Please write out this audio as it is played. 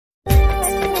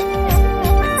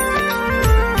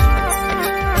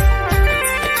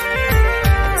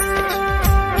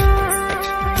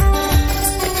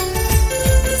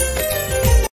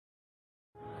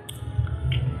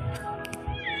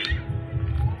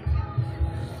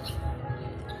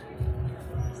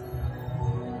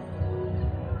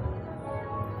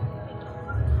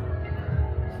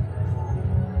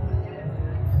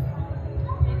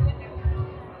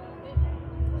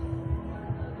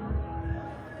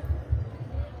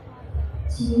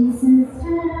Jesus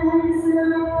stands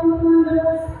among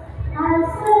us as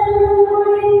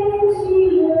celebrating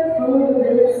cheerful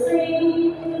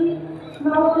singing.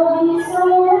 Lord, He's so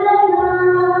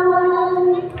alive.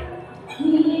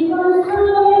 He was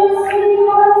blessed, He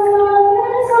was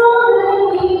blessed, all the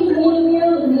evening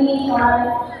unified.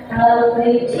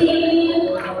 Helping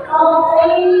of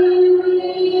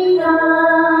every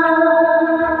night.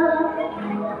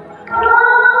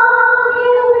 All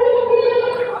you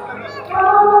need,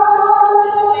 all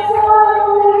your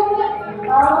sorrow,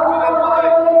 all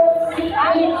your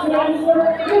sicknesses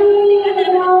are free.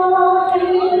 All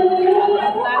you need,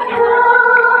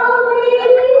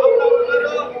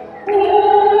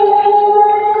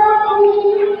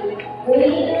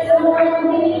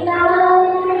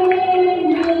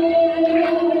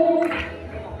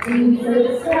 Jesus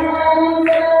stands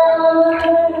up,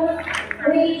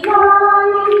 we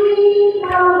mighty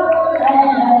power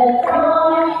and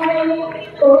authority,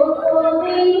 for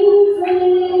things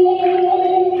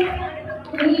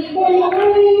we can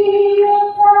bring it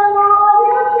from all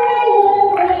your prayer,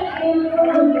 make Him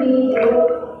fully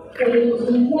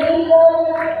changing neighbor,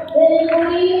 then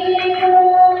we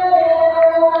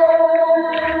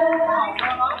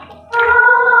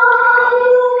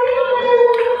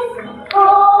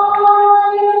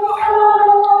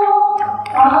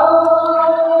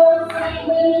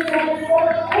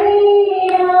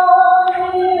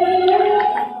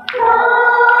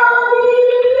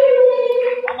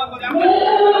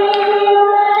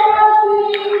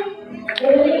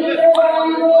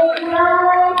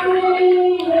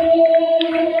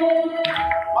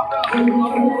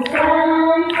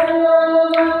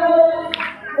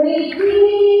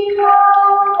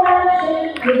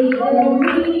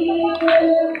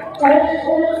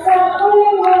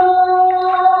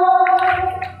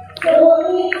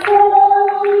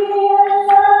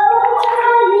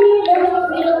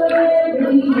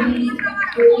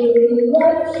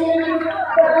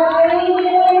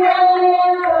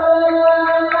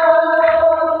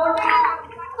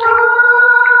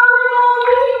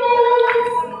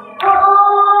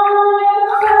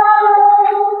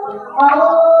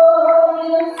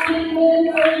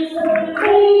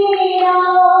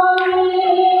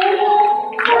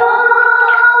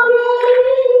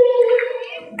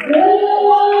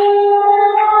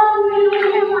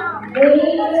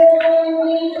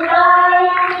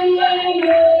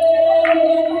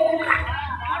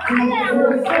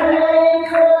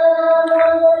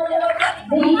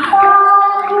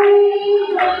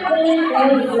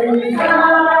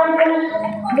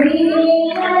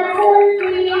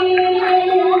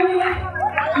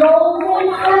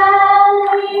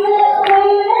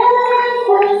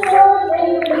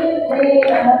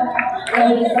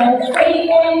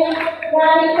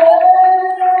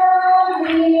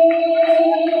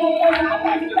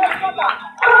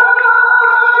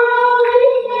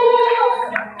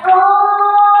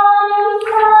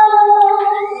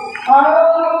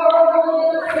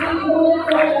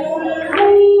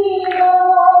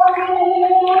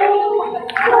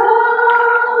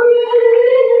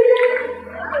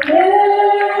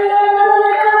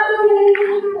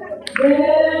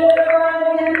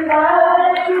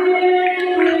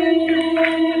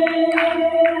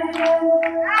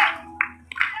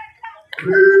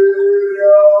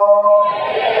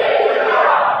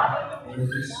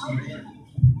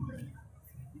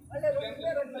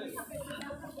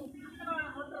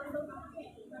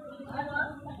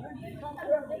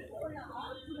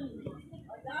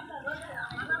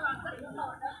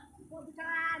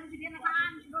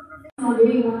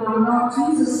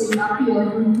Jesus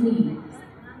appeared in me.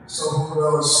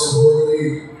 సహోదరి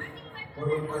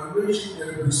మనం convention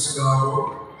నిర్వహిస్తున్నాము,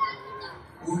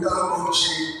 కూటాలకు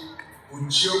వచ్చి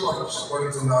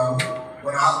ఉద్యోగపరచబడుతున్నాము,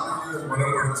 మన ఆత్మీయత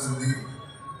బలపడుతుంది,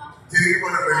 తిరిగి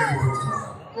మనం వెళ్ళిపోతున్నాము.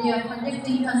 We are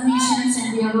conducting conventions and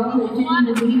we are all attending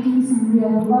the meetings and we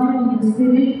are reviving in the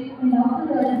spirit, and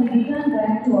after that we return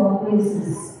back to our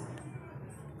places.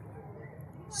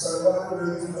 సంఘానికి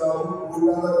వెళ్తున్నాము,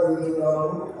 కూటాలకు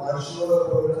వెళ్తున్నాము,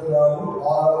 ఆశీర్వాదపడుతున్నాము,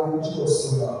 ఆరాధించి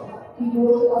వస్తున్నాము. We go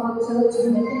to our church, we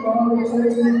make all the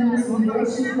church meetings, we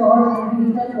worship God and we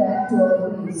return back to our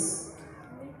place.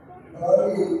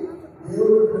 కానీ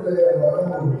దేవుడి పిల్లలైన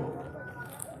మనము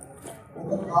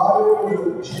ఒక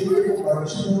కార్యము చేయడం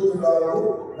మర్చిపోతున్నాము,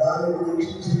 దాని గురించి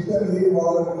చింతలేని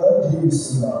వారంగా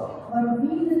జీవిస్తున్నాము. But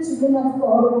we, the children of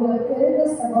God, we are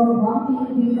careless about one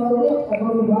thing, we forget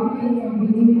about one thing and we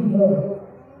leave it here.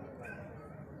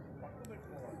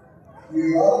 ఈ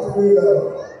రాత్రివేళ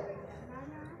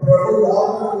ప్రభు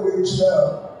రాత్రి గురించిన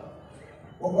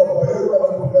ఒక భయంకర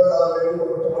పునరాలను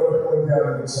మొట్టమొదటి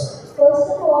ధ్యానించాలి. First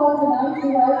of all, tonight we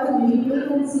have to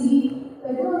meditate and see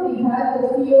whether we have the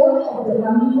fear of the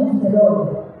coming of the Lord.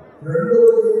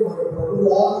 రెండోది మన ప్రభు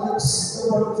రాకడకు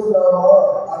సిద్ధపడుతున్నామా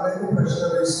అనేది ప్రశ్న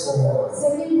వేసుకోవాలి.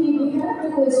 Secondly, we have to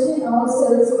question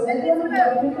ourselves whether we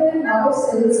are preparing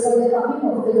ourselves for the coming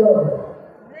of the Lord.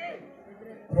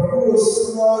 ప్రభు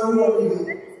వస్తున్నాడు అని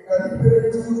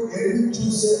కనిపెడుతూ ఎదురు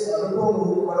చూసే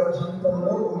అనుభవం మన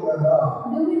జీవితంలో ఉన్నదా?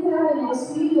 Do we have an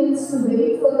experience to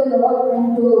wait for the Lord and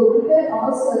to prepare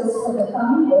ourselves for the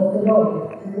coming of the Lord?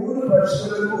 ఈ మూడు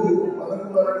ప్రశ్నలకు మనకు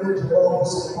మనమే జవాబు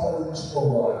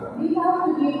సంపాదించుకోవాలి. We have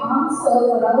to give answer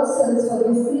for ourselves for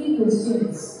these three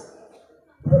questions.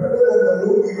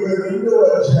 ప్రకటనలు 22వ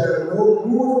అధ్యాయంలో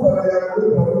 3 పర్యాయాలు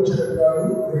ప్రభు చెప్పాడు.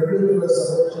 2000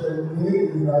 సంవత్సరాల నుండి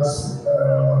ఇది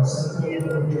సత్యం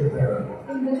ప్రభు చెప్పాడు.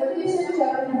 In Revelation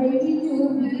chapter 22,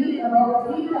 we read about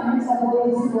 3 times about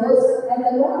this verse, and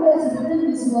the Lord has written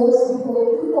this verse before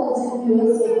 2000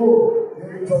 years ago.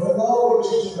 నేను త్వరగా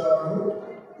వచ్చుచున్నాను,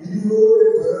 ఇదిగో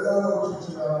నేను త్వరగా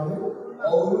వచ్చుచున్నాను,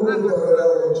 అవును త్వరగా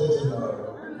వచ్చుచున్నాను.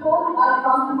 Behold, I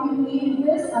come quickly,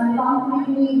 yes, I come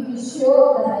quickly, be sure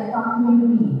that I come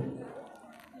quickly.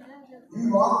 ఈ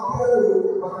వాక్యాలు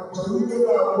మనం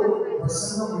చదువుతున్నాము,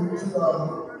 ప్రసంగం వింటున్నాము,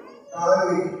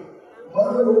 కానీ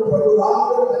మనము ప్రభు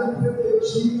రాకడ కనిపెట్టే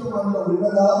జీవితం మనలో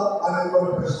ఉన్నదా అని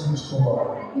మనం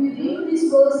ప్రశ్నించుకోవాలి. We read these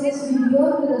verses, we hear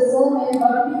the sermon,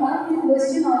 but we have to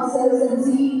question ourselves and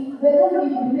see whether we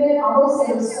prepare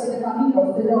ourselves for the coming of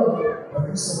the Lord.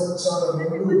 10 సంవత్సరాల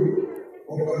ముందు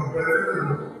ఒక బ్రదర్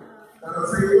తన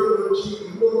ఫెయిల్ నుంచి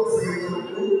ఇంకొక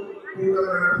ఫెయిల్కు కూడా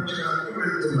నడిపించడానికి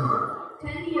వెళ్తున్నాడు.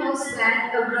 10 years back,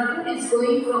 a brother is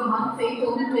going from one faith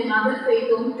home to another faith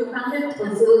home to conduct a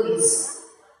service.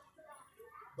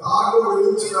 దారిలో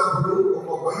వెళ్తున్నప్పుడు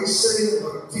ఒక వయస్సైన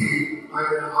వ్యక్తి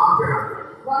ఆయన ఆపాడు.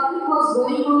 While he was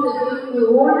going on the way, the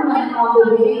old man on the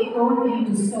way told him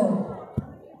to stop.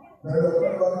 నేను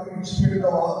ఒకరికి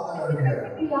విడిచిపెడతావా అని అడిగాడు.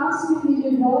 He asked him, "Will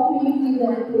you not leave in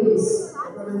that place?"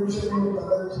 ఒక నిమిషం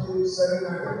తలచి సరైన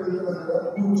వెళ్తున్నట్టుగా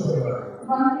కూర్చోవాలి.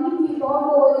 One thing he thought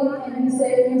over it and he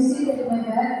said, "You see that my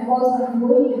back was not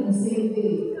going in the same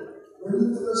way."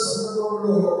 వెళ్తున్న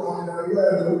సందర్భంలో ఆయన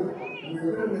అడిగాడు, "నువ్వు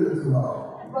ఎక్కడికి వెళ్తున్నావు?"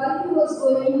 While he was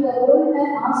going, the old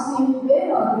man asked him, "Where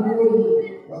are you going?"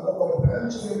 నాకు ఒక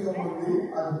branch ఉంది,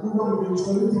 అది దూరం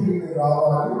నిల్చుకొని తిరిగి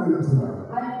రావాలని వెళ్తున్నాను.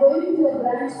 "I'm going to a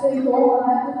branch faith home. I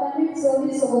have to conduct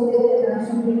service over there and I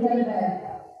should return back."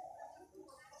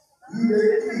 ఈ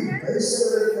వ్యక్తి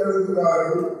వయస్సులోకి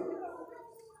వెళ్తున్నాడు.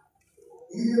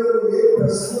 ఈ రోజు ఏ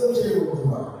ప్రశ్న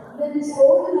చేయబోతున్నాడు? Then this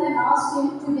old man asked him,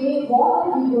 "Today, what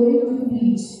are you going to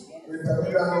preach?" నేను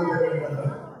తమిళనాడు వెళ్ళాను.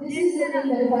 This is the thing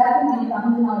that happened in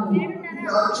Tamil Nadu.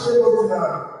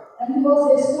 ఆశ్చర్యపోతున్నాడు. And he was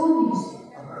astonished.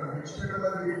 అక్కడ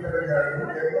విడిచిపెట్టమని అడిగాడు.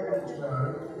 ఎక్కడ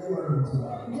కూర్చున్నాడు? ఏమని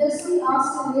అడుగుతున్నాడు? Just he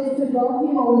asked him where to drop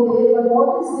him over there, but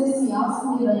what is this? He asked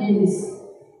me like this.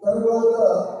 తర్వాత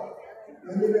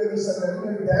ఎందుకంటే సరే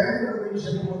నేను డ్యాన్స్ గురించి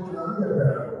చెప్పబోతున్నాను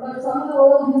చెప్పాడు. But somehow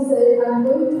he said, "I'm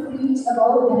going to preach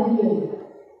about Daniel."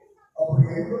 అప్పుడు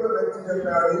ఎన్నో వ్యక్తి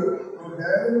చెప్పాడు, నువ్వు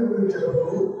డ్యాన్స్ గురించి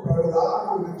చెప్పు, ప్రభు రాకడ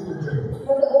గురించి చెప్పు.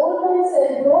 But the old man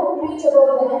said, "Don't preach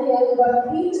about Daniel, but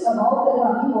preach about the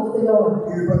coming of the Lord."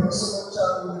 ఇది 10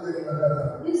 సంవత్సరాల ముందు జరిగిన కథ.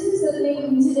 This is the thing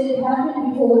incident happened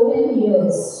before 10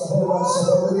 years.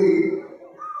 సహోదరి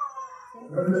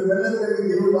 2 నెలల క్రితం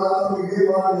దేవుడు మాత్రం ఇదే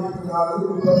మాట చెప్తున్నాడు,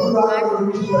 ప్రభు రాకడ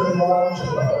గురించి ప్రతివారం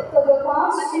చెప్పాలి. For the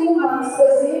past few months, the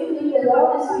same thing the Lord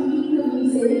is speaking to me,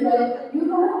 saying that you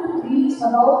have to preach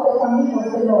about the coming of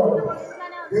the Lord.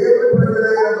 దేవుని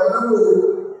ప్రజలైన మనము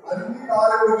అన్ని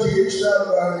కార్యములు చేయించారు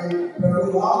కానీ ప్రభు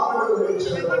రాకడ గురించి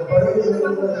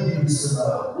పరిగణనలో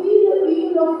జీవిస్తున్నారు. We the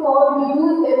people of God, we do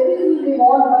everything we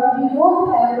want, but we don't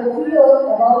have the fear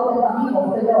about the coming of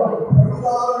the Lord. ప్రభు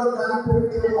రాకడ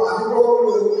కనిపెట్టే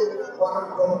అనుభవాలు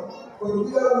మనకు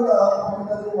కొద్దిగా కూడా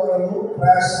పొందకు మనము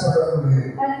ప్రయాసపడడం లేదు.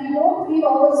 And we don't give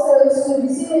ourselves to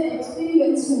receive an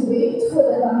experience to wait for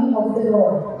the coming of the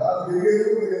Lord. నాకు తెలియదు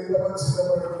మీరు ఎంతమంది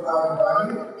సిద్ధపడుతున్నారు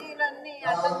కానీ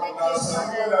I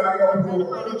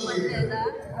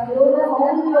don't know how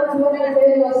many of you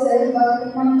prepare yourself, but in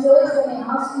my church when I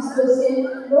ask this question,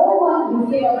 no one will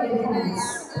give up their hands.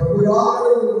 ప్రభు రాకడ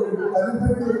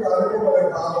కనిపెట్టే అనుభవం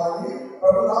కావాలి,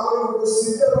 ప్రభు రాకడకు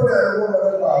సిద్ధపడే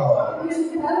అనుభవం కావాలి. We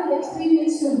should have an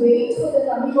experience to wait for the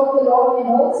coming of the Lord, and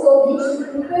also we should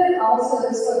prepare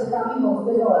ourselves for the coming of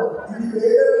the Lord. ఇది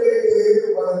లేకపోతే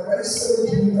మన క్రైస్తవ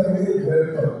జీవితమే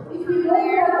వ్యర్థం. If we don't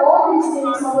have all these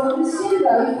things, our Christian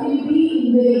life will be in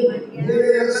vain.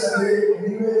 నీవే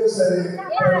సరే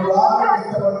ప్రభు రాకడ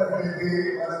ఎంతమంది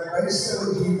మన క్రైస్తవ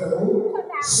జీవితము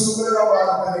sundar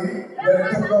vaartani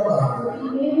vyarthamga maartadu.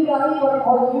 Maybe I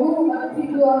or you, if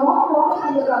you are not walking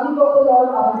in the coming of the Lord,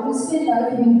 our Christian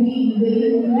life will be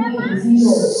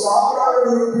zero.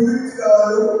 సామ్రాడు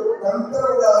పీడితుడు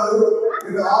తంత్రగాడు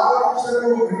ఇది ఆలోచనను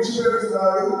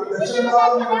విడిచిపెడుతున్నాడు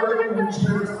దశనాలను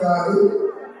విడిచిపెడుతున్నాడు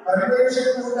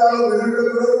అన్వేషకుడు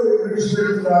వెలుగులో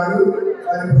విడిచిపెడుతున్నాడు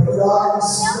అని ప్రభువాకి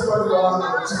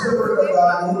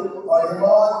సిద్ధపడతాడు వారి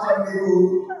మాత్రం నీకు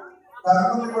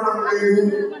కర్మ ఇవ్వడం లేదు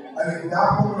అని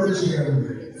జ్ఞాపకం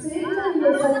చేయండి. Satan is a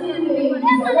certain way is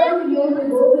allowing you to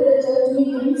go to the church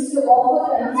meetings to offer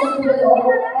thanks to the Lord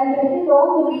and attend all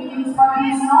the meetings, but he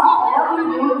is not allowing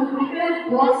you to prepare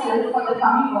yourself for the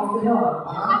coming of the Lord.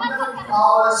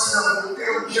 కావాల్సిన ముఖ్య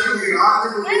విషయం ఈ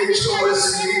రాత్రి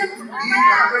నేర్చుకోవాల్సింది ఈ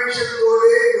convention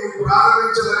తోనే నువ్వు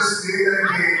ప్రారంభించవలసింది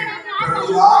ఏంటంటే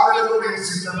ప్రభు రాకడకు నేను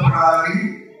సిద్ధపడాలి,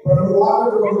 ప్రభు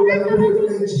రాకడకు నేను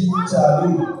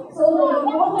జీవించాలి. So the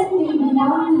important thing we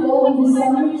have to learn in this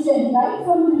conviction, right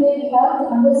from today we have to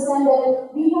understand that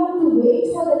we have to wait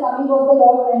for the coming of the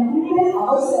Lord and prepare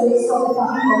ourselves for the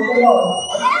coming of the Lord.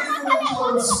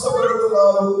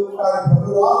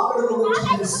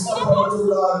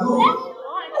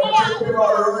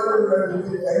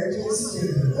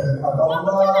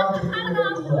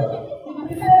 We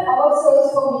prepare ourselves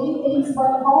for many things,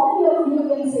 but how many of you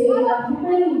can say, I am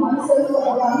preparing myself for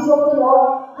the coming of the Lord?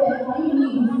 Can kindly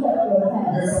lift up your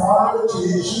hands?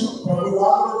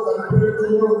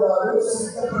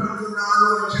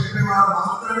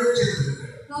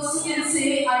 Those who can say,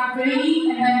 I am praying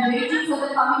and I am waiting for the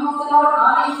coming of the Lord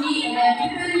ardently and I am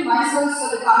preparing myself for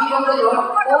the coming of the Lord,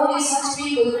 only such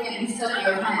people can lift up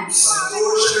your hands.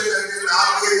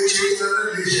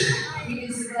 It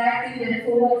is glad that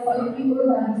 4 or 5 people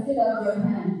have lifted up their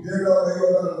hands.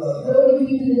 Glory be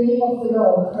to the name of the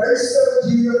Lord.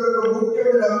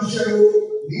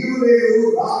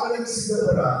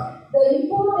 The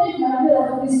important matter of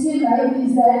Christian life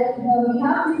is that we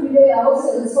have to prepare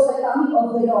ourselves for the coming of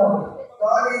the Lord.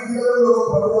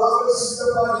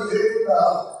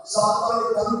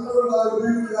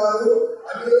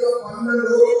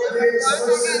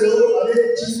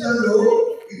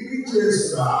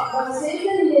 But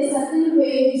Satan in a certain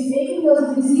way is making us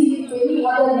busy with many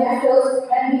other matters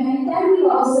and we entangle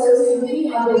ourselves in many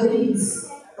other things.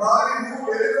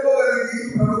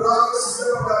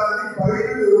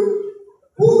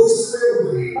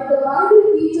 But the Bible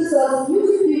teaches us you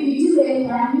should be vigilant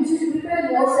and you should prepare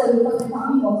yourself for the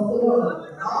coming of the Lord.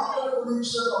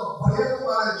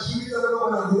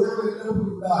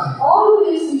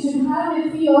 Always we should have a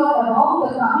fear about the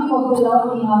coming of the Lord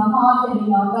in our heart and in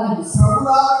our lives.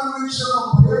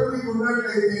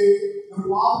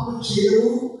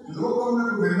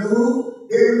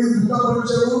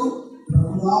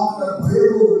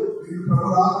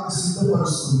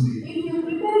 If you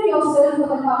prepare yourself for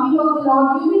the coming of the Lord,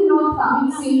 you will not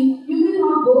commit sin, you will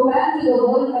not go back to the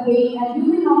world again, and you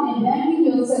will not entangle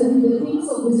yourself in the things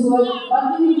of this world, but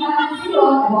you will have fear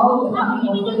about the coming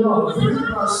of the Lord. That's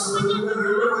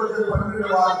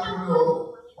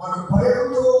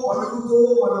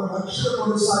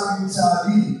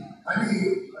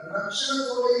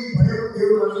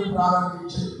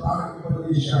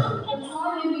why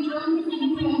when we turn to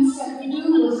Philippians chapter 2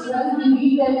 verse 12, we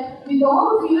read that with all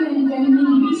fear and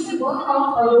trembling we should work out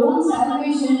our own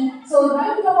salvation. So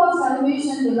right from our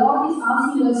salvation, the Lord is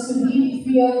asking us to be with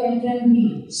fear and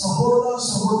trembling. That's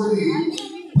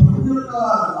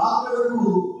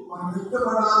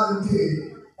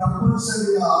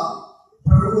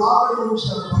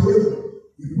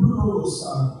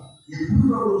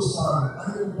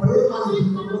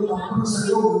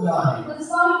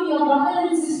why, dear brother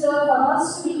and sister, for us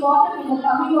to be caught up in the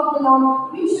coming of the Lord,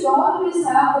 we should always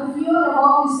have the fear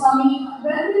about His coming.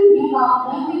 When will He come?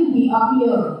 When will He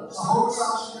appear?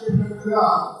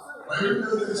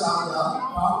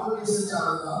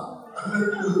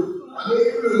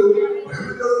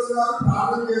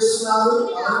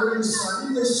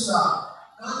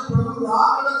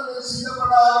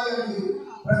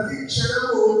 ప్రతి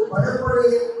క్షణము భయపడే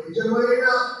నిజమైన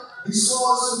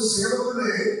విశ్వాసం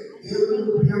సేవకులే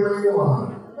దేవునికి ప్రియమైన వారు.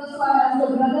 That's why as the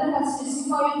brother has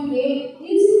testified today,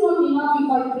 is it not enough if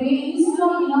I pray? Is it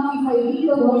not enough if I read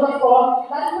the word of God?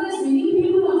 Likewise, many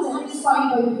people are satisfied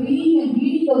by praying and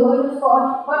reading the word of God,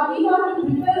 but we have to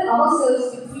prepare ourselves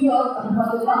with fear about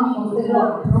the coming of the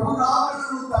Lord. ప్రభు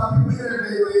రాకడను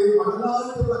తప్పిపోయినట్లయితే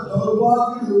మనలాంటి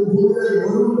దౌర్భాగ్యులు భూమిలో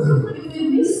ఎవరు ఉండరు. If we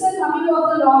miss the coming of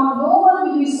the Lord, no one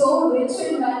will be so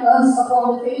wretched like us upon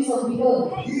the face of the earth.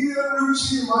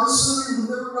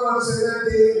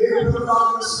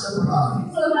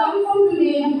 So right from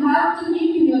today, you have to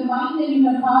keep in your mind and in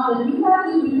your heart that you have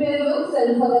to prepare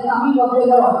yourself for the coming of the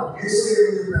Lord.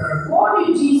 What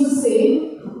did Jesus say?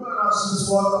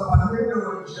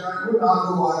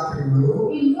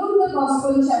 In Luke the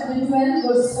Gospel, chapter 12,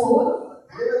 verse 4.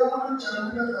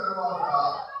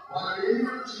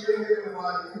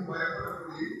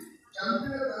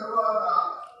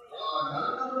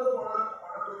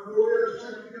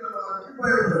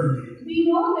 Be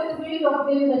not afraid of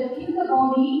them that kill the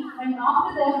body, and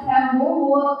after that have no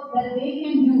more that they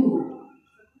can do.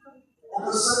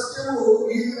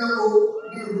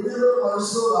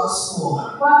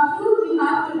 But truth you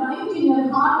have to write in your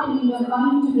heart and in your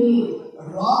mind today.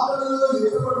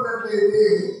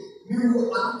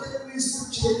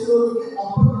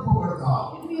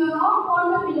 If you are not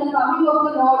caught up in the coming of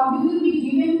the Lord, you will be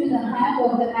given to the hand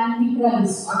of the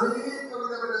Antichrist. And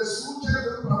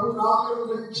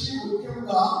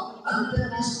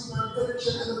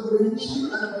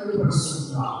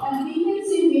we can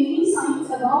see many signs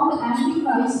about the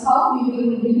Antichrist, how we will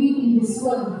be living in this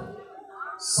world.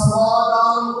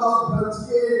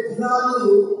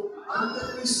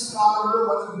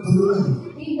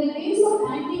 In the days of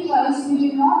Antichrist, we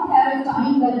will not have a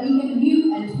time that we can live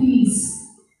at peace.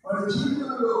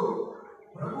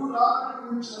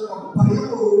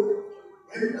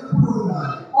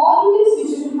 Always we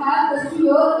should have the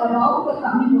fear about the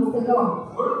coming of the Lord.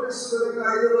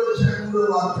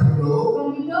 When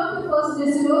we turn to 1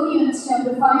 Thessalonians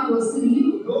chapter 5 verse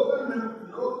 3,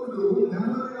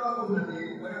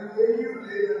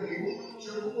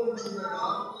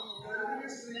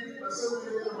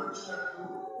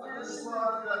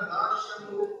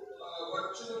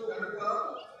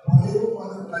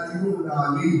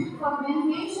 for when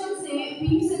they shall say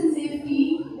peace and safety,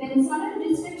 then sudden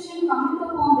destruction cometh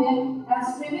upon them, as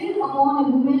prevailed upon a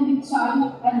woman with child,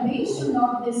 and they shall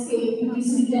not escape. It is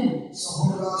written.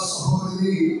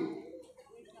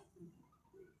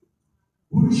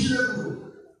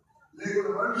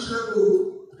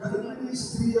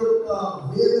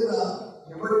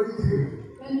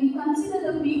 When we consider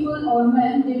the people or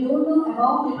men, they don't know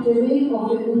about the travail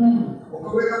of a woman.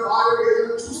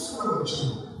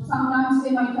 Sometimes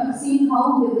they might have seen how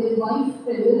their wife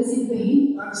travails in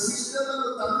pain. But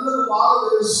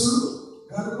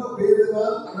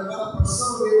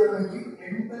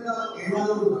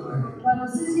the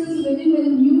sisters very well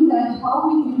knew that how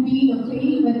it will be the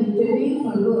pain when they travail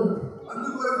for birth.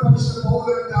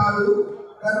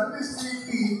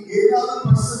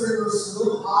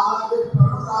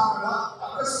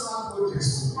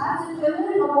 As a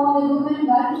travail upon a woman,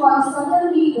 likewise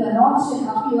suddenly the Lord shall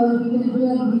appear, we can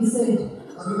hear he said.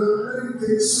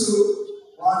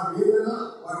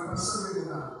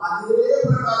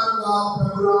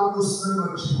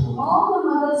 All the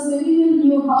mothers very well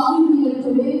knew how it will be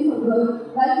travail for birth.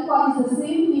 Likewise, the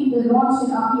same thing the Lord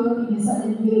shall appear in a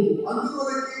sudden way.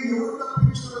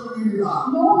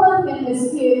 No one can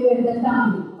escape at the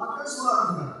time.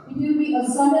 It will be a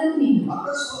sudden thing.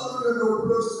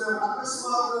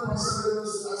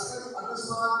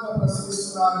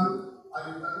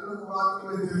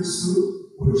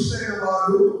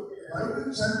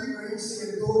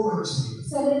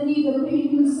 Suddenly the pain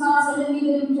will start, suddenly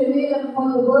they will travail upon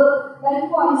the birth.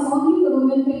 Likewise, only the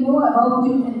woman can know about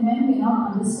it and men cannot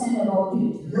understand about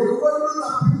it.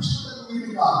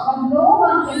 But no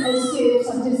one can escape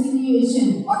such a situation.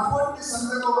 If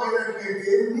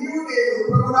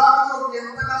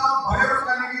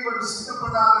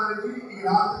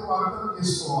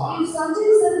such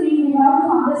is the thing, we have to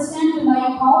understand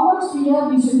tonight how much fear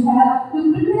we should have to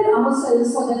prepare ourselves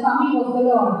for the coming of the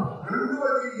Lord.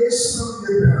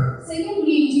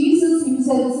 Secondly, Jesus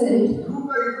himself said,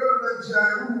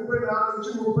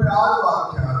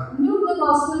 Luke the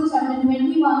Gospel chapter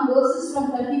 21 verses from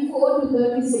 34 to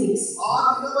 36.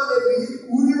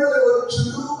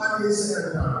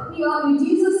 Here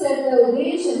Jesus said, the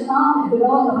day shall come and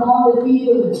belong among the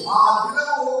people.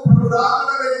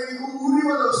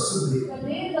 The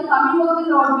day the coming of the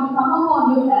Lord will come upon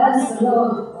you as the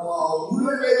Lord.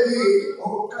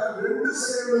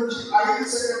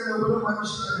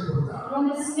 When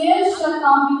the snare shall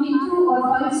come within 2 or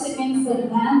 5 seconds, the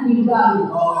man will die.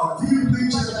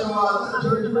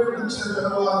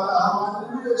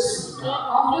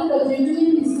 After the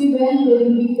judgment is given,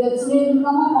 the snare will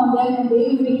come upon them and they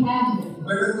will be hanged.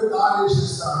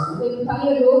 They will tie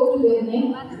a rope to their neck.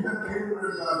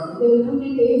 They will put a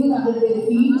table under their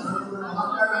feet.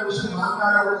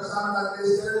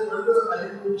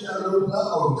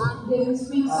 They will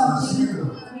speak something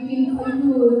within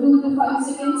 2 to 5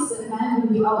 seconds, the man will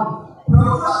be out.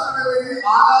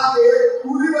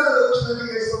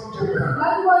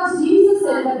 Likewise, Jesus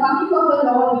said, the coming of the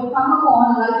Lord will come upon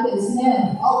like a snare.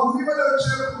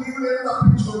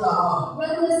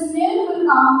 When the snare will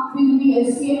come, will we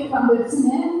escape from the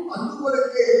snare?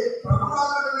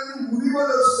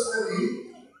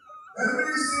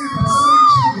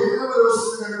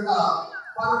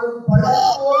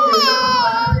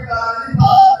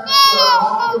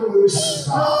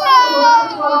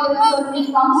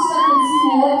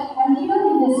 And even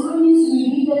in the stories we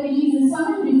read that it is a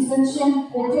sudden destruction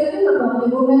that taken upon the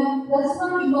woman. That's why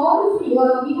in all fear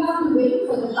we have to wait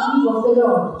for the coming of the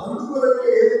Lord.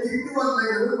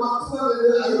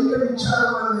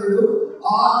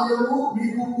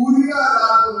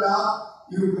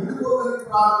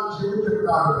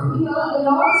 Here the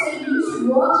Lord said you should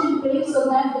watch and pray so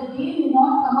that the day may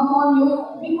not come upon you,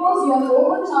 because you are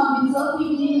overcharged with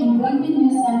self-pity and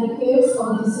drunkenness and the cares of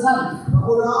this life.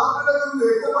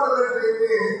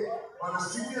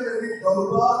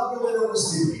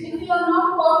 If you are not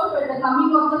caught up at the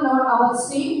coming of the Lord, our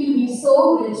state will be so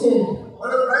wretched.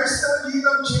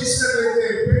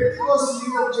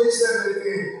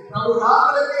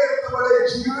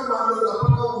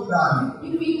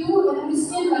 If we do a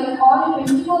Christian life or a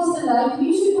Pentecostal life, we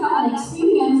should have an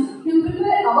experience to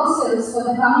prepare ourselves for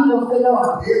the coming of the Lord.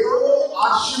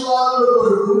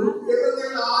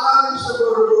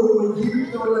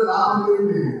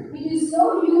 It is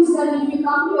no use that if you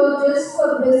come here just for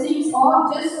blessings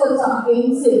or just for some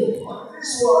gain's sake.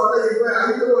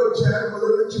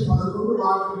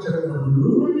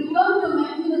 When we come to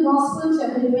Matthew the Gospel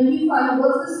chapter 25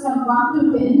 verses from 1 to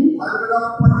 10,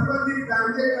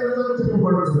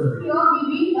 here we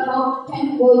read about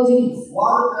 10 virgins.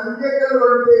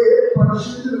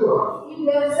 If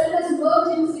they are set as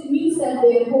virgins, it means that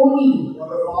they are holy.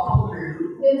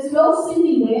 There is no sin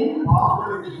in them.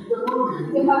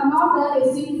 They have not done a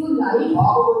sinful life.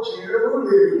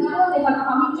 Never they have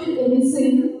committed any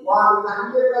sin.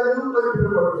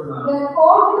 They are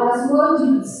called as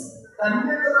virgins.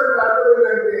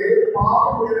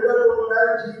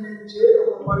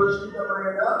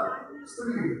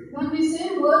 When we say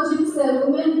virgins, they are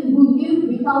women who live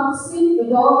without sin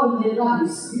at all in their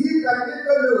lives.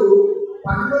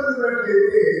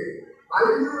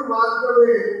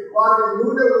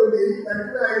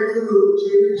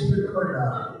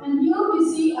 And here we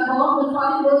see about the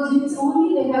 5 virgins, only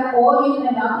they have oil,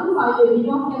 and other 5 they do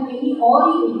not have any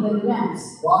oil in their lamps.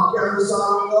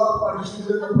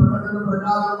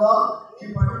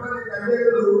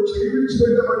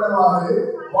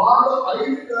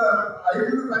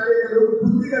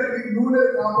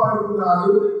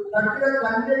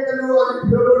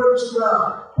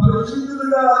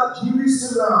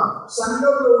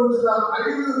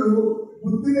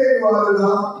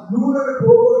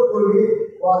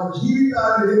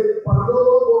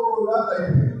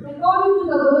 According to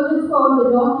the word of God, the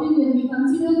doctrine, when we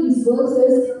consider these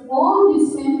verses, all these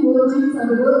 10 virgins are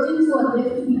the virgins who are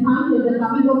left behind at the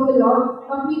coming of the Lord.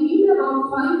 But we read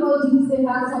about 5 virgins, they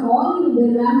have some oil in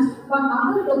their lamps, but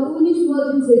other the foolish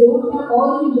virgins, they don't have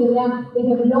oil in their lamp. They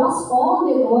have lost all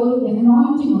their oil, the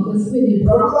anointing of the Spirit.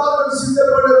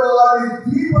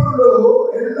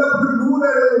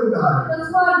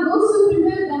 That's why those who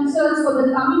prepare themselves for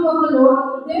the coming of the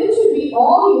Lord, there should be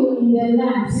oil in their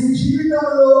lamps.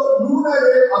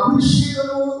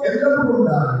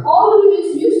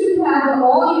 Always you should have the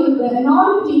oil, the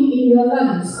anointing in your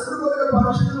lives.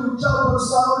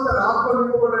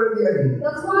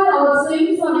 That's why our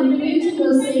saints on invitation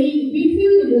were saying, be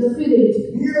filled in the Spirit.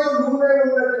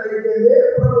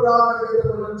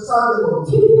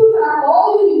 If you have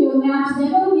oil in your lamps,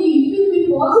 then only it will be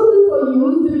possible for you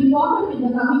to be caught up in the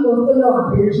coming of the Lord.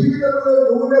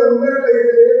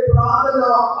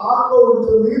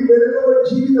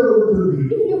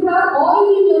 If you have oil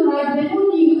in your life, then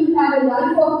only you will have a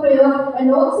life of prayer, and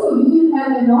also you will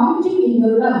have anointing in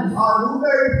your life.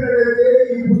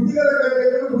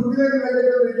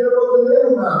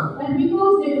 And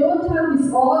because they don't have this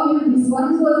oil, these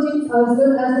wise virgins as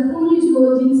well as the foolish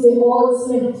virgins, they all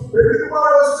slept.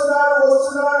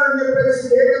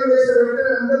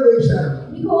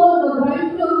 Because the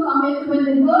bridegroom cometh, when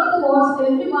they heard the voice,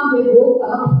 everyone they woke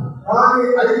up. But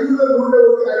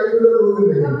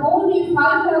only 5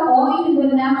 have oil in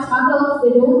their lamps, others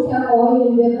they don't have oil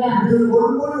in their lamps.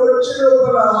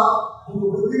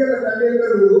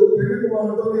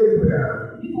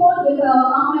 Before they come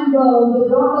and they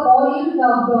brought the oil,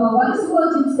 the wise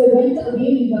virgins they went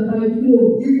away with the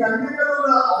bridegroom.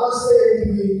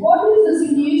 What is the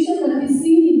situation that we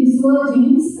see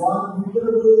virgins, వారు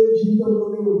నిద్రపోయే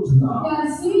జీవితంలోనే ఉంటున్నారు. they are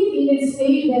asleep in a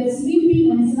state, they are sleeping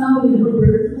and slumbering. ఇప్పుడు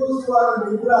పెంటెకోస్తు వారి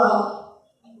నిద్ర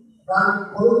దానికి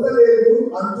కొలత లేదు,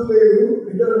 అంతు లేదు,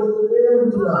 నిద్రపోతూనే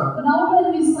ఉంటున్నారు. Now when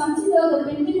we consider the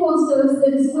Pentecostals,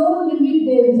 there is no limit,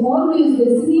 there is always the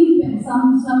sleep and some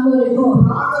slumber at all.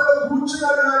 ప్రార్థనలో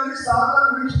కూర్చున్నారు కానీ సాతాను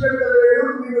విడిచిపెట్టలేడు,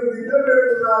 నేను నిద్ర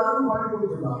పెడుతున్నాను,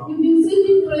 పడిపోతున్నాను. If you sit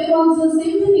in prayer also,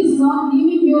 Satan is not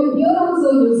leaving you, here also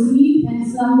you sleep and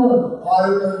slumber. ఆ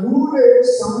యొక్క నూనె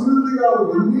సమృద్ధిగా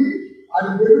ఉంది,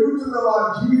 అది వెలుగుతున్న వారి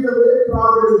జీవితమే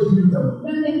ప్రార్థన జీవితం.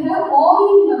 When they have oil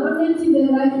in abundance in their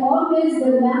life, always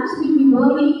the lamps will be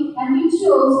burning, and it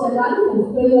shows the life of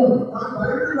prayer.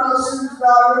 Bible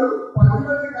రాసిస్తున్నారు 10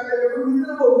 మంది కన్యకలు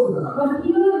నిద్రపోతున్నారు. But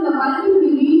here in the Bible we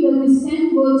read that these 10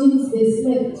 virgins they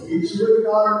slept. ఈ చివరి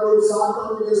కాలంలో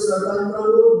సాతాను చేసిన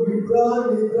తంత్రము నిద్ర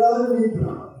నిద్ర నిద్ర.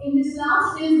 In this last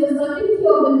days, the certainty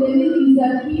of the devil is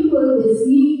that people they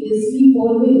sleep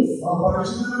always. ఆ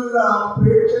పరిశుద్ధులుగా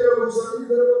ప్రేక్షకులు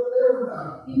నిద్రపోతూనే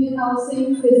ఉంటారు. Even our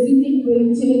saints they sit in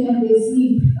praying and they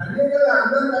sleep. కన్యకలే,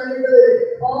 అందరు కన్యకలే.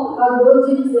 All are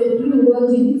virgins, they are true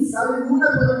virgins. కానీ నూనె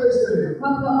పనిచేస్తుంది.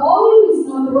 But the oil is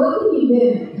not working in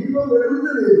them. దీపం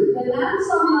వెలుగుతుంది. The lamps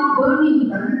are not burning.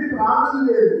 కన్యకి ప్రార్థన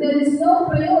లేదు. There is no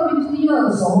prayer with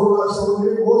tears.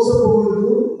 Sourya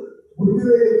మోసపోవద్దు.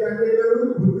 బుద్ధిలేని కన్యకలు,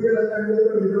 బుద్ధిగల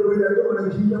కన్యకలు నిద్రపోయినట్టు మన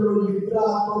జీవితంలో నిద్ర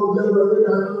ఆత్మ ఉండకూడదు,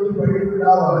 దాని నుంచి బయటకు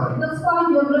రావాలి. That's why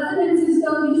your brother and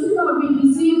sister, you should not be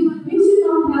deceived. We should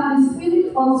not have the spirit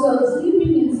of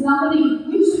sleeping and slumbering.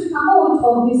 We should come out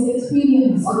of this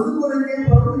experience. అందుకొరకే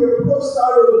ప్రభు ఎప్పుడు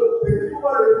వస్తాడు,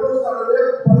 పెట్టుకువాడు ఎప్పుడు వస్తాడనే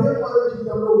భయం మన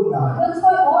జీవితంలో ఉండాలి. That's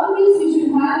why always we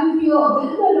should have in fear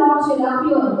when the Lord shall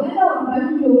appear, when our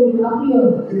bridegroom will appear.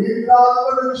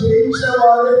 నిద్రాత్మను జయించిన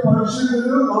వారే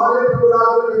పరిశుద్ధులు, వారే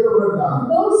ప్రభురాజులు ఎక్కబడతారు.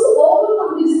 Those who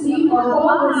overcome this sleep are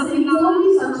called the saints. Only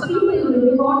such people will be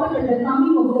rewarded at the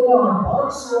coming of the Lord.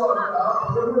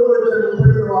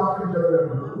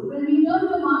 When we turn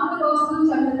to Mark the Gospel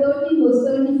chapter 13 verse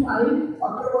 35,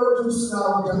 అక్కడ మనం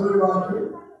చూస్తున్నాము చదువు వాక్యం.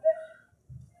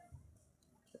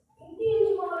 ఇంటి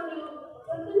యజమానులు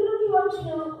పొద్దున్నకి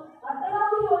వచ్చును,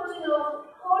 అర్ధరాత్రి వచ్చును,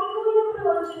 కోడికూడినప్పుడు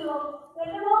వచ్చును,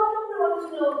 తెల్లవారినప్పుడు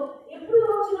వచ్చును, ఎప్పుడు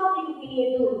వచ్చినా మీకు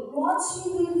తెలియదు. Watch ye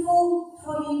therefore,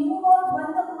 for ye know not when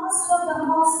the master of the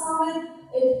house cometh,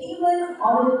 at even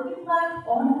or at midnight,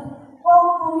 or at the cock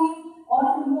crowing, or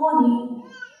in the morning.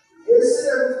 యేసు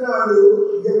అంటున్నాడు,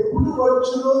 ఎప్పుడు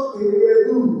వచ్చునో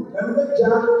తెలియదు, కనుక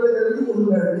జాగ్రత్త కలిగి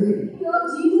ఉండండి. here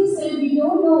Jesus said, we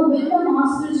don't know when the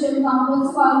master shall come.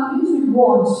 That's why you should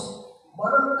watch.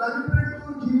 మనం కనిపెడుతూ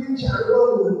జీవించే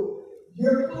అనుభవం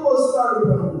ఎప్పుడు వస్తాడు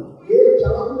ప్రభు, ఏ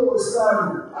జలంలో వస్తాడు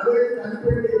అనేది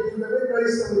కనిపెట్టే జీవితమే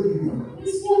క్రైస్తవ జీవితం.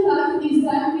 Christian life is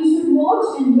that we should watch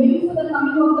and wait for the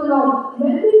coming of the Lord.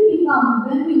 When will he come?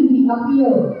 When will he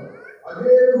appear?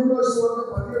 అదే లూకాసు వార్త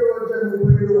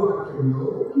 17:37 వాక్యంలో,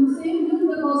 In the same Luke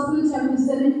the Gospel chapter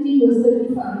 17 verse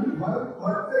 35.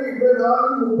 Mattayi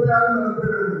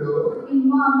 24:46-42లో, In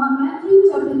Matthew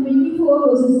chapter 24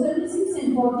 verses 36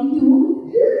 and 42,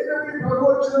 ఏ దినమే ప్రభు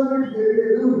వచ్చినో మీకు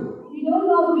తెలియదు. we don't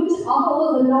know which hour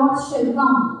the Lord shall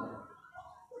come.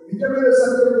 నిజమైన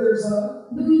సత్యం తెలుసా?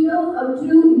 Do we know a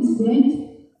true incident?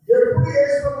 ఎప్పుడు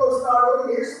యేసు ప్రభు వస్తాడో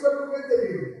యేసు ప్రభుకే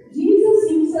తెలియదు. Jesus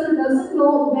himself doesn't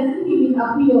know when he will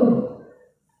appear.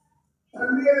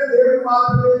 తండ్రి అయిన దేవుడు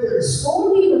మాత్రమే తెలుసు.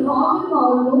 Only the Father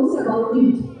God knows about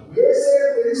it. యేసే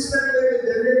తెలిసినట్లయితే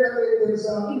జరిగే కథ ఏం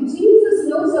తెలుసా? If Jesus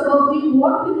knows about it,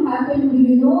 what will happen? Do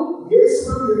you know? యేసు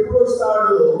ప్రభు ఎప్పుడు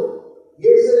వస్తాడో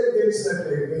యేసే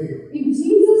తెలిసినట్లయితే, If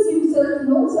Jesus himself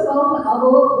knows about the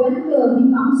hour when he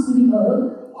comes to the earth,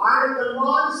 ఆయన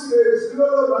కల్వారి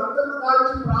శిలువలో రక్తం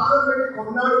కాచి ప్రాణం పెట్టి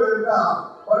కొన్నాడు కనుక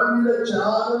మన మీద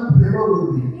చాలా ప్రేమ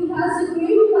ఉంది. he has a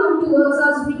great love towards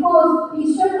us because he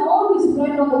shed all his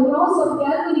blood on the cross of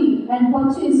Calvary and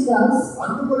purchased us.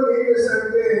 అందుకని ఏం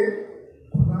చేశాడంటే,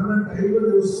 మన టైంలో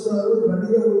వస్తున్నారు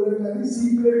రెడీగా ఉండండి అని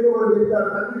సీక్రెట్ గా మనం చెప్తాడు.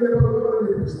 తండ్రి చెప్పకుండా మనం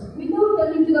చెప్పిస్తాం. Without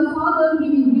telling to the Father, he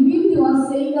will reveal to us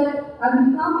saying that I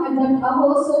will come at that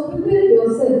hour, so prepare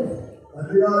yourself.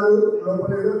 తండ్రి గారు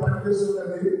లోపల ఏదో పని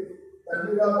చేస్తున్నది,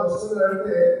 తండ్రి గారు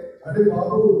వస్తున్నారంటే, అదే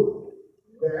బాబు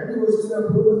డాడీ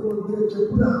వస్తున్నప్పుడు కొద్దిగా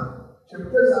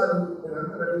చెప్తే చాలు, నేను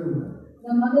అంత రెడీ ఉన్నాను.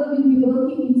 The mother will be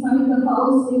working inside the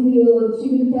house. She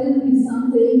will tell his son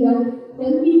saying that,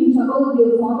 tell me which hour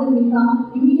your father will come.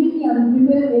 Immediately I will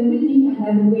prepare everything and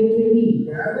I will get ready.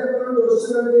 Daddy ఎప్పుడు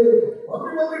వస్తున్నారంటే,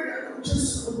 mummy daddy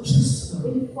వచ్చేస్తున్నారు.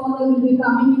 If father will be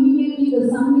coming, immediately the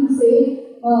son will say,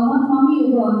 mommy,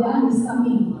 dad is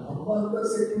coming. అమ్మ అంతా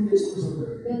setting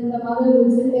చేసుకుంటారు. Then the mother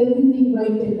will set everything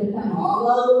right at the time.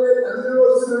 అలాగే తండ్రి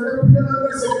వస్తున్నారంటే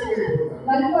పిల్లలందరూ సెట్టింగ్ అయిపోతారు.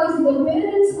 Likewise, if the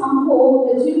parents come home,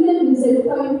 the children will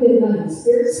sacrifice their lives.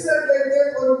 తెలిసినట్లయితే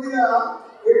కొద్దిగా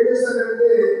ఏం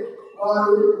చేస్తారంటే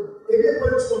వారు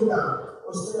తెలియపరుచుకుంటారు,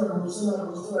 వస్తున్నారు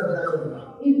జాగ్రత్త.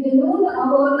 If they know the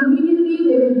hour, immediately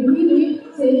they will reveal it,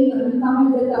 saying at the time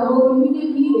that hour,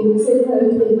 immediately they will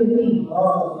sacrifice everything.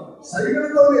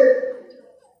 సైగలతోనే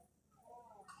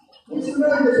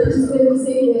They will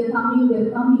say they are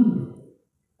coming.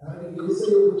 కానీ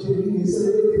యేసయ్య వచ్చేది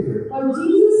యేసయ్యకే తెలియదు. But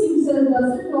Jesus himself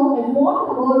doesn't know at what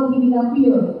hour he will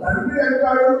appear. తండ్రి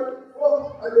అంటాడు, ఓ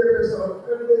అని చెప్పేసి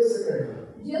ఒక్కటే second.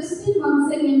 Just in 1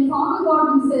 second, Father God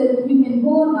himself, you can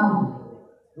go now.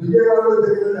 విజయవాడలో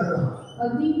జరిగిన కథ. I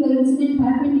think the incident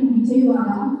happened in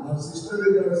Vijayawada. ఆ సిస్టర్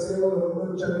దగ్గర సేవలో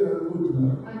వచ్చని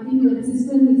అనుకుంటున్నాను. I think that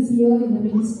sister is here in the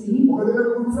ministry. ఒక దిన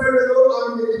గుడ్ ఫ్రైడేలో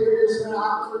ఆమె చేసిన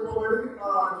ఆత్మీయమైన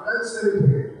ట్రాన్స్ఫర్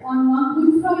అయిపోయింది. On one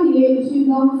Good Friday, she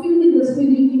got filled in the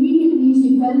Spirit. Immediately, she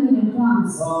fell in a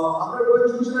trance. అక్కడ పోయి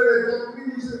చూసినట్లయితే అన్ని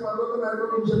తీసి పర్వతం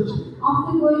అనుభవించవచ్చు.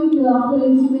 After she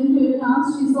went to a trance,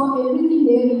 she saw everything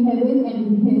there in heaven and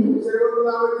in hell. సేవకులు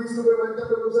ఆమె తీసుకుపోయి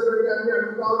మంచంలో కూర్చోబెట్టి అన్ని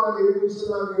అడుగుతా ఉన్నారు, ఏం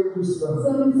చూస్తున్నారు.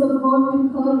 Servants of God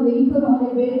took her, laid her on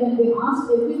a bed, and they asked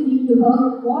everything to her,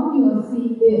 what you are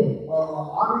seeing there.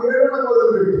 ఆమె ఏడవడం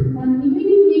మొదలుపెట్టి. And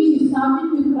immediately she started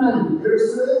to cry.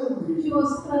 ఏడుస్తూనే ఉంది. She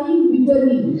was crying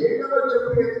bitterly. ఏంటో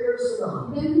చెప్పి ఎందుకు ఏడుస్తున్నావు?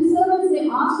 Then the servants, they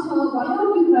asked her, why are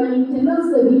you crying? Tell us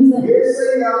the reason.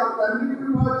 యేసయ్య తండ్రి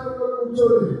కృపాసనంలో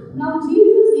కూర్చోలేదు. Now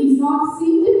Jesus is not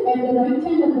seated at the right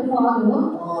hand of the Father.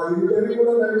 ఇది జరిగి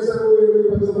కూడా కనీసం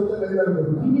 20 సంవత్సరాలు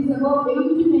అయిందనుకుంటా. It is about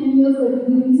 8 to 10 years that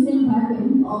this incident happened.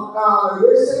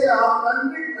 యేసయ్య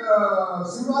తండ్రి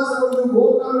సింహాసనం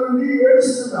మోకాళ్ళ నుండి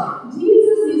ఏడుస్తున్నాడు.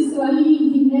 Jesus is crying.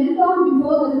 He knelt down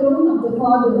before the throne of the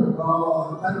Father.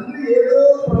 తండ్రి ఏదో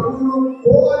ప్రభువును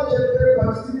పో అని చెప్పే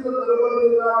పరిస్థితిలో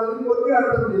నిలబడుతున్నాడని కొద్దిగా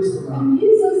అర్థం చేసుకున్నాడు. And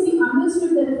Jesus, he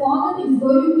understood that Father is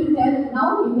going to tell, now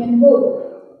you can go.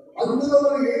 అందులో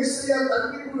యేసయ్య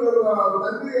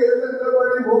తండ్రి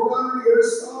ఎదురుపడి మోకాళ్ళ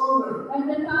ఏడుస్తూ ఉన్నాడు. At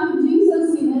the time, Jesus,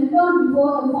 he knelt down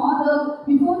before the Father,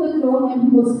 before the throne, and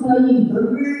he was crying.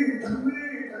 తండ్రి తండ్రి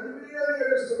తండ్రి అని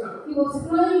ఏడుస్తున్నాడు. He was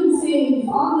crying, saying,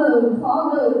 Father,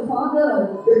 Father, Father.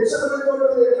 ఎట్లా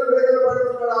వేదన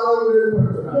పడుతున్నాడు, అలా వేదన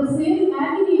పడుతున్నాడు. The same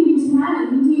agony which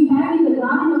he had in the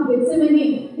Garden of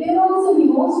Gethsemane, there also he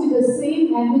was with the same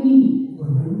agony.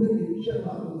 2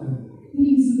 నిమిషాలు.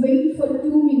 Please wait for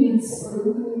 2 minutes.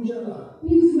 2 నిమిషాలు.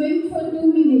 Please wait for 2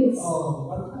 minutes.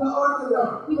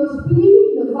 He was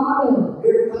pleading the Father.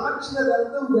 నేను కాచిన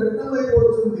రక్తం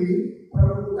వ్యర్థమైపోతుంది,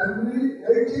 ప్రభు తండ్రి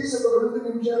దయచేసి 2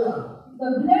 నిమిషాలు.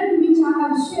 The blood which I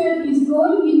have shed is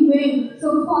going in vain. So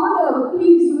Father,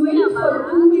 please wait for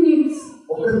 2 minutes.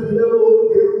 ఒక దినము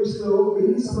దేవుని దృష్టిలో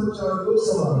 1000 సంవత్సరాలతో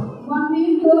సమానం. One day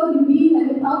will be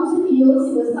like 1000 years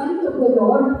in the sight of the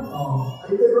Lord.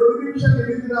 అయితే 2 నిమిషాలు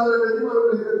ఎన్ని దినాలనేది మనం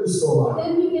లెక్క చూసుకోవాలి.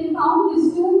 Then we can count these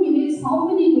 2 minutes, how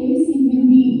many days it will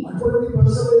be. అటువంటి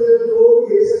పర్సెంటేజ్తో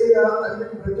యేసయ్య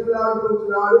తండ్రిని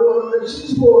బ్రతిమలాడుతున్నాడు, మనం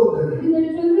రక్షించుకోవద్దని. In the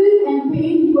trouble and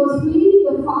pain, he was pleading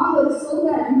the Father so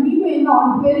that we may not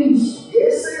perish.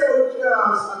 యేసయ్య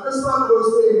అకస్మాత్తుగా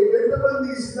వస్తే ఎంతమంది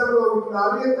సిద్ధంగా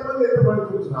ఉంటున్నారు, ఎంతమంది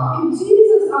ఎత్తబడుతున్నారు? If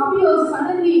Jesus appears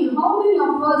suddenly, how many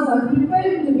of us are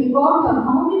prepared to be caught up?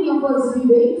 How many of us we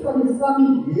wait for his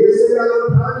coming? యేసయ్యలో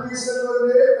ప్రార్థన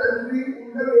చేసినట్లే తండ్రి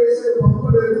ఉండని యేసయ్య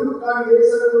పంపలేదు, కానీ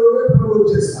యేసయ్యలోనే ప్రభు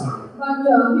వచ్చేస్తాడు. But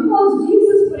because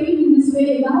Jesus prayed in this way,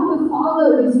 now the Father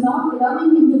is not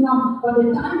allowing him to come. But the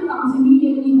time comes,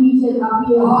 immediately he shall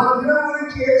appear. ఆ దినం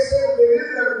గురించి యేసయ్య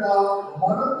తెలియక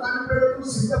మనం కనిపెడుతూ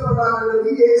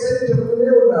సిద్ధపడాలని యేసయ్య చెప్తూనే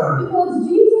ఉన్నాడు. Because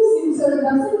Jesus himself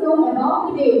doesn't know about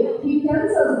the day, he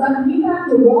tells us that we have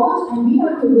to watch and we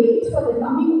have to wait for the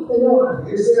coming of the Lord.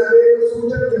 యేసయ్య అనేక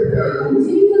సూచనలు చెప్పాడు. And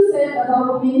Jesus said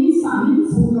about many signs.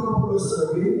 భూకంపం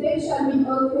వస్తున్నది, There shall be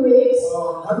earthquakes.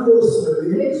 కరువు వస్తున్నది,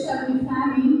 There shall be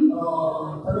famine.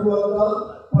 తరువాత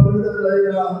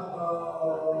పవిత్రులైన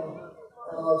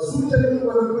సూచనలు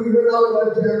మనకు 24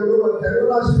 అధ్యాయంలో మన తెలుగు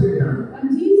రాసి పెట్టాడు. And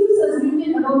Jesus has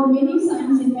written about many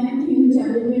signs in Matthew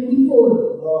chapter 24.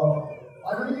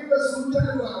 అనేక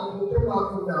సూచనలు ముఖ్యం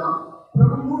కాకుండా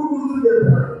ప్రభు 3 గుర్తులు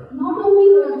చెప్పాడు. Not only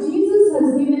that, Jesus has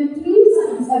given 3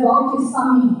 signs about his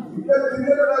coming. ఇద్దరు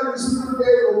దివ్యగా విసుకుంటే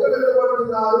ఒకరు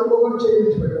ఎత్తబడుతున్నారు, ఒకరు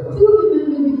చేయించబడ్డారు. 2 women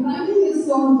will be grinding a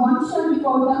stone, one shall be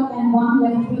caught up and one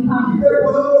left behind. ఇద్దరు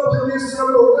పొలంలో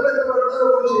పనిచేస్తున్నప్పుడు ఒకరు ఎత్తబడతారు,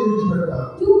 ఒకరు చేయించబడ్డారు.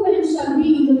 2 men shall be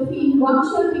in the field, one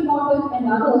shall be caught up and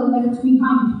other left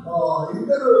behind.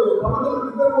 ఇద్దరు పొలంలో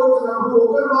ఇద్దరు పోతున్నప్పుడు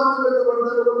ఒకరు మాత్రం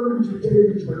ఎత్తబడతారు, ఒకరు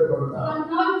చేయించబడ్డారు. At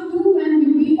night 2 men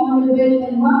will be on a bed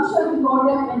and one shall be caught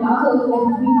up and other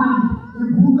left behind. ఈ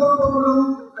భూకంపములు,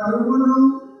 కరువులు,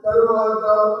 తరువాత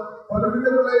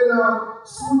విధములైన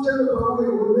సూచనలు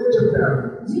ప్రభువు ముందే చెప్పాడు.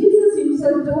 Jesus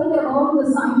himself told about the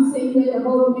signs, saying that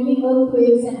about many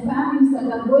earthquakes and famines that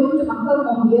are going to occur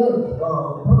on the earth.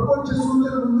 ప్రభు వచ్చే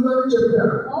సూచన ముందుగానే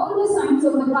చెప్పాడు. All the signs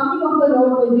of the coming of the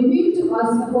Lord were revealed to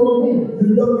us about him.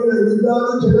 యుద్ధం మీద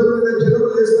యుద్ధాలు, జనం మీద జనం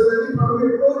చేస్తారని ప్రభు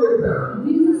ఎప్పుడో చెప్పాడు.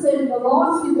 Jesus said the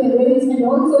wars will be raised and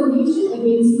also nation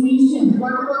against nation.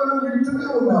 ఇవన్నీ మనం వింటూనే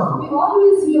ఉన్నాం. We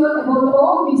always hear about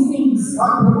all these things. ఆ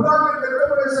ప్రభురాజ్యం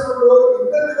ఎక్కడపడే సమయంలో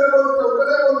ఇద్దరు నిలబడి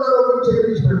ఒకరే ఉన్నారు, ఒకరు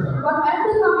చేయించి పెడతారు. But at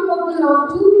the coming of the Lord,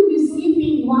 two will be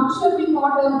sleeping, one shall be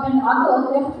caught up and other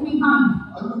left behind.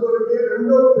 అందుకొరకే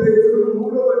 2 పేతురు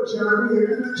 3వ అధ్యాయం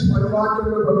 7 నుంచి 10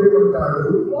 వాక్యంలో ప్రభు అంటాడు.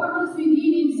 What does we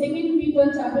read in 2 Peter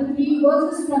chapter 3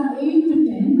 verses from 8 to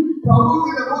 10? ప్రభు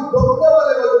దినము దొంగ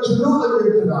వలె వచ్చును అని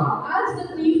చెప్తున్నాడు. As the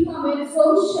thief cometh, so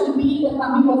shall be the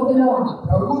coming of the Lord.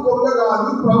 ప్రభు దొంగ కాదు,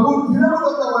 ప్రభు దినము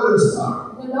దొంగ వలె వస్తాడు.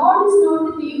 The Lord is not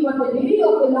the thief, but the day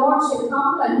of the Lord shall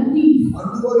come like a thief.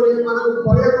 అందుకొరకే మనకు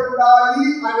భయం ఉండాలి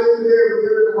అనేది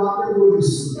దేవుని వాక్యం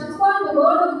బోధిస్తుంది. That's why the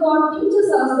word of God teaches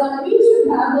us that we should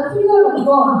have the fear of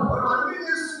God. మనం అన్ని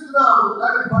చేస్తున్నాం,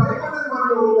 కానీ భయం అనేది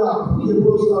మనలో ఉందా?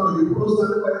 ఎప్పుడు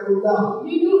వస్తాడు భయం ఉందా?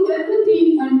 We do everything,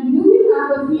 and do we have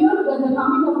the fear that the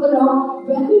coming of the Lord?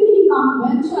 When will he come?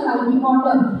 When shall I be caught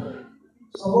up?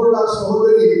 సహోదర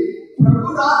సహోదరి, ప్రభు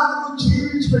రాకను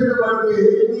జీవించి పెట్టబడితే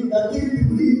నీ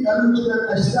గతికి కలుగుతున్న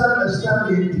కష్టాలు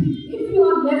ఏంటి? If you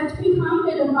are left behind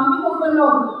at the coming of the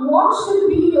Lord, what should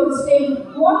be your state?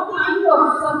 What kind of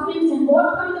sufferings and what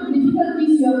kind of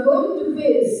difficulties you are going to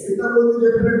face? ఇంతకుముందు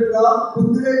చెప్పినట్టుగా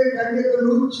బుద్ధిలేని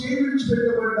కన్యకలు జీవించి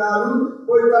పెట్టబడ్డారు.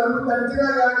 పోయి తలుపు తట్టినా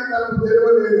కానీ తలుపు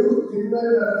తెరవలేదు,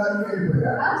 తిన్నని నరకానికి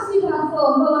వెళ్ళిపోయారు. As we have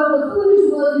heard, the foolish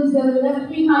virgins they were left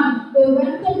behind. They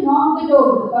went and knocked the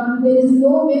door, but there is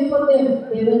no way for them.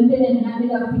 They went and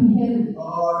ended up in hell.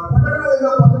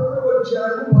 ప్రకటనలో 11వ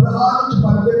అధ్యాయం 16 నుంచి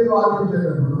 18 వాక్యం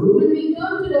చదివినప్పుడు When we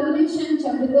turn to Revelation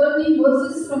chapter 13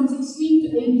 verses from 16 to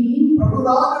 18, ప్రభు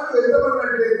రాకను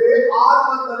ఎంతమంటే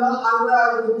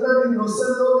 666 ముద్రని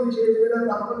నొసల్లో మీ చేతి మీద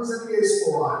తప్పనిసరిగా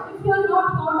వేసుకోవాలి. if you are not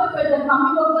caught up at the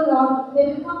coming of the Lord, they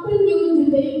will compel you to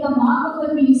take the mark of the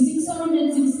beast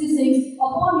 666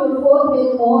 upon your forehead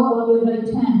or on your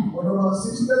right hand. మన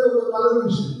sister ఒక కల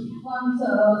చూసింది. Once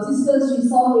sister, she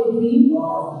saw a dream.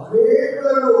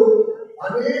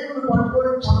 అనేకులు పట్టుకొని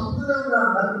చంపుతూనే ఉన్నారు,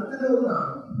 నరుకుతూనే ఉన్నారు.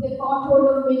 They caught hold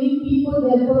of many people.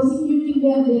 They are persecuting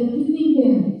them. They are killing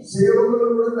them. సేవకులు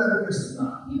కూడా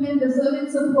నరికిస్తున్నారు. Even the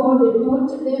servants of God, they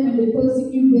torture them and they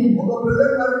persecute them. ఒక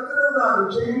brother నరుకుతూనే ఉన్నారు.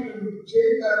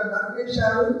 చేయి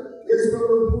నరికేశారు.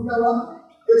 యేసుప్రభు ఉంటావా?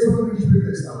 యేసుప్రభు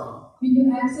విడిచిపెట్టేస్తావా? Will you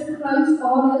accept Christ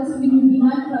or else will you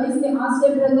deny Christ? They asked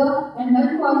their brother, and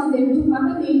likewise they took cut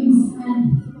away his hand.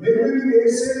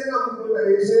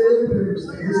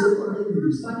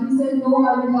 But he said, no,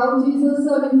 I will love Jesus,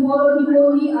 I will follow him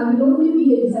only, I will only be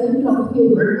a disciple of him.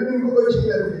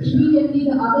 Immediately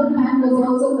the other hand was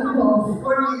also cut off.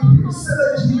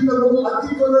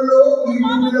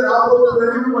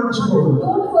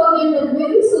 Don't forget that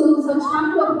very soon such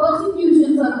kind of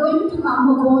persecutions are going to come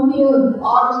upon the earth.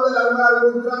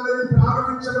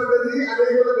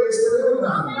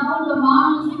 Now the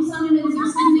mark is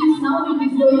 666, now it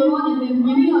is going on and then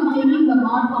many are taking the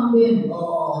mark on them.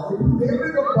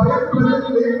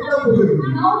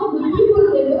 Now the people,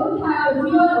 they don't have a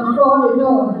fear of God at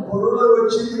all. Corona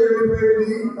వచ్చింది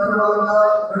వెళ్ళిపోయింది, తర్వాత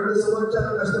 2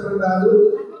 సంవత్సరాలు కష్టపడ్డారు.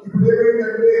 ఇప్పుడు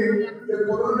ఏమైందంటే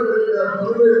corona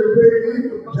వెళ్ళిపోయింది,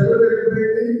 జనం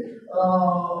వెళ్ళిపోయింది,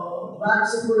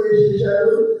 వ్యాక్సిన్ కూడా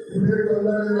వేసేసారు. ఇప్పుడు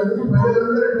తొందరగా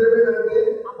ప్రజలందరూ ఏమైందంటే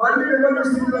మళ్ళీ ఎవరి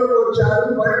స్థితిలోకి వచ్చారు,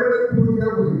 భయపడేది పూర్తిగా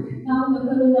పోయింది. Now the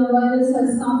coronavirus has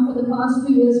come for the past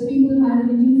 2 years. People had a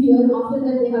little fear. After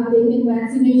that, they have taken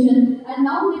vaccination, and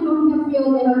now they don't have fear.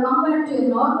 They have come back to a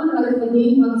normal life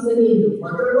again once again.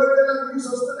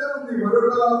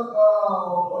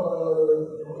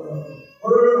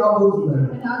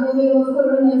 Another wave of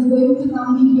corona is going to come.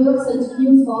 We hear such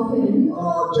news often.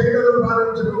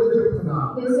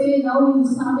 They say now it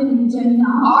started in China.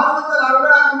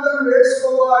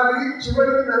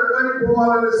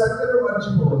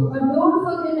 But don't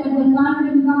forget at the time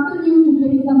when compel you to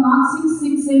take the mark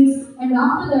 666, and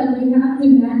after that you have to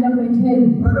land up at hell.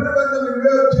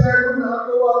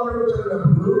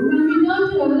 When we turn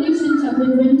to Revelation chapter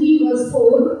 20 verse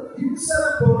 4, హింసను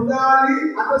పొందాలి,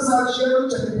 అపసాక్ష్యాలు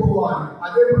చనిపోవాలి.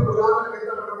 అదే ప్రభురాకను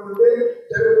ఎంతమంటే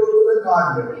జరగబోతున్న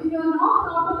కార్యం. If you are not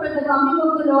caught up at the coming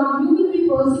of the Lord, you will be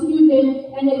persecuted,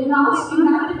 and at last you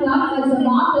have to die as a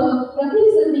martyr. That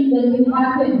is the thing that will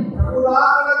happen.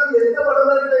 ప్రభురాకను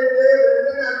ఎంతబడనట్లయితే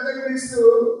వెంటనే అంగీకరిస్తూ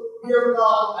ఈ యొక్క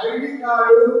ID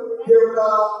card, ఈ యొక్క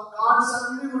cards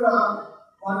అన్ని కూడా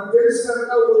మనకు తెలుసు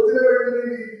కనుక వచ్చిన వెంటనే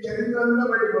నీ చరిత్ర అంతా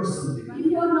బయటకు వస్తుంది. If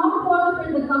you are not caught up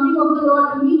in the coming of the Lord,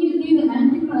 immediately the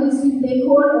Antichrist will take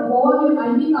hold of all your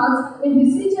ID cards and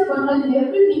visit your button,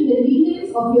 everything, the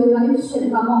details of your life shall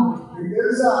come out. మీకు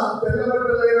తెలుసా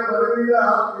తెల్లబట్టలైన మన మీద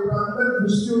ఇవంతా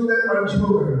దృష్టి ఉందని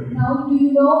మర్చిపోకండి. Now do you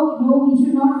know? No, you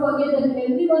should not forget that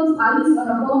everyone's eyes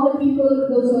are upon the people,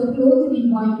 those who are clothed in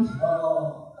white.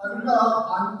 కనుక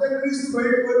అంత్యక్రీస్తు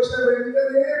బయటకు వచ్చిన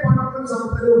వెంటనే పట్టుకుని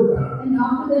చంపుతూనే ఉంటారు. And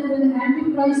after that, when the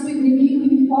Antichrist will reveal, he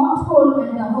will not hold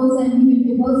and others, and he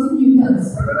will persecute us.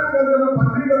 ప్రకటన గ్రంథం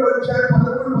 12వ అధ్యాయం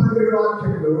 11-17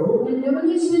 వాక్యంలో In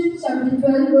Revelation chapter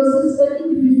 12, verses 13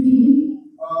 to 15,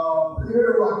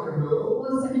 17వ వాక్యంలో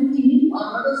verse 17, ఆ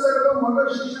కడసరిలో మగ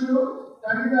శిష్యుడు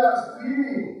కనిన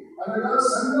స్త్రీని అనగా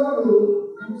సంఘమును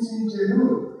హింసించెను.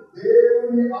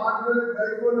 దేవుని ఆజ్ఞను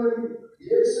గైకొనని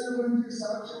యేసు గురించి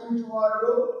సాక్ష్యమిచ్చు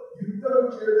వారిలో యుద్ధం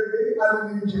చేయడానికి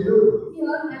అనుమతించెను.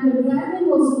 here, and the dragon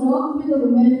was wroth with the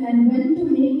woman and went to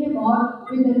make a war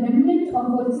with the remnant of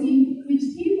her seed, which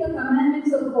keep the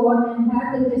commandments of God and had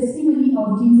the testimony of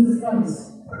Jesus Christ.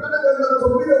 ప్రకటన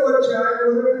గ్రంథం 9వ అధ్యాయం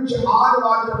 1 నుంచి 6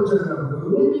 వాక్యాలు చదివినప్పుడు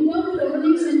When we turn to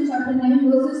Revelation chapter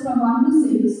 9, verses from 1 to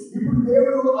 6, ఇప్పుడు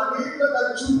దేవుడు అనేకంగా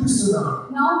చూపిస్తున్నాడు.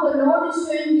 now the Lord is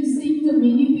showing this thing to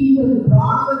many people.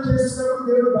 ప్రార్థన చేసినప్పుడు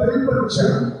దేవుడు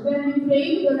బయలుపరిచాడు. When we pray,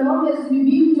 the Lord has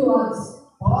revealed to us.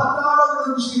 పాతాళం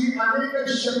నుంచి అనేక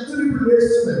శక్తులు ఇప్పుడు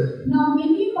లేస్తున్నాయి. Now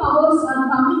many powers are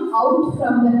coming out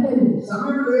from the hell.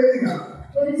 సమయం లేదుగా.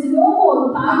 There is no more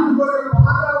time.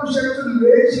 పాతాళ శక్తులు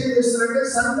లేచి చేస్తున్నారంటే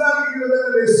సంఘానికి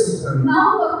విరోధంగా లేస్తున్నారు. Now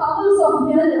the powers of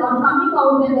hell are coming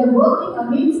out and they are working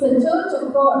against the church of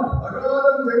God.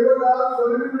 అగాధం తెగగా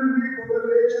తొలిమి నుండి పొగ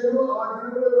లేచెను. ఆ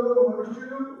దినములలో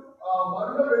మనుషులు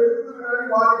మరణ వెతుకుతున్నారు,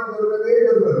 వారికి దొరకదే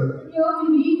దొరకదు. Here we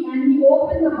read, and he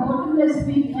opened the bottomless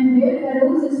pit, and there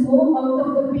arose a smoke out of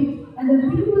the pit, and the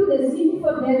people they seek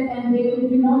for death, and they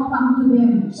did not come to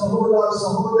them. సహోదర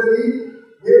సహోదరి,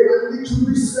 దేవుడు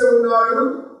చూపిస్తూ ఉన్నాడు.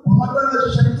 పాతాళ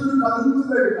శక్తులు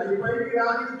కదులుతున్నాయి. అవి పైకి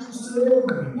రానికి చూస్తూనే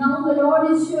ఉన్నాయి. Now the Lord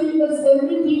is showing us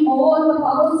everything, all the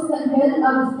powers and hell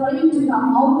are trying to come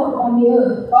out upon the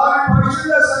earth.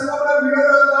 పరిశుద్ధ సంఘంలో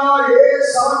విరోధంగా ఏ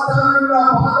సాతానుల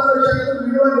పాతాళ శక్తులు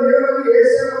విరోధం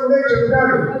యేసే ముందే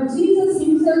చెప్పాడు. But Jesus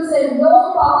himself said, no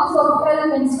powers of hell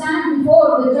can stand before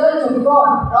the church of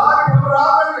God.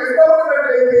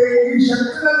 ఈ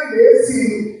శక్తులని వేసి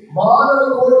మానవ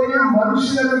కోటిని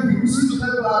మనుషులను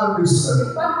హింసించడం ప్రారంభిస్తారు.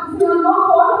 But if you are not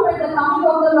caught at the coming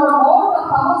of the Lord, all the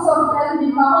powers of hell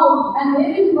will come out and they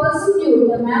will persecute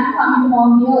the man coming on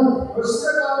the earth.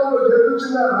 పుస్తకాలలో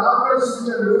జరుగుతున్న రాకడ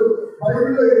సూచనలు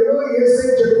బైబిల్లో ఎన్నో యేసే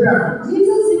చెప్పాడు.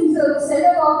 Jesus himself said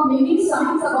about many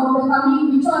signs about the coming,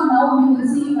 which are now we will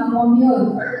see upon the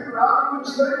earth. అయితే రాకడ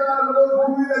చివరి కాలంలో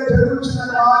భూమి మీద జరుగుతున్న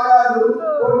కార్యాలు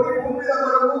కొన్ని భూమి మీద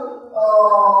మనము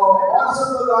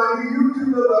వాట్సాప్లో కానీ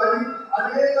యూట్యూబ్లో కానీ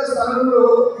అనేక స్థలంలో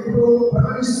ఇప్పుడు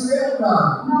ప్రకటిస్తూనే ఉన్నారు.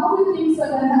 Now the things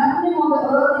that are happening on the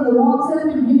earth in the WhatsApp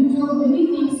and YouTube, many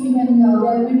things we can they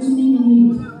are mentioning in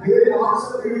it. వేరే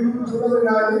వాట్సాప్ యూట్యూబ్ చూడదు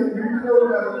కానీ ఇంట్లో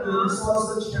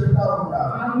విశ్వాసం చెప్తా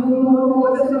ఉంటారు. I don't know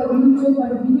WhatsApp or YouTube,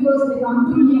 but videos they come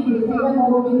to me and they tell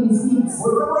about me these things.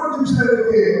 మొట్టమొదటి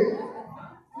చూసినట్లయితే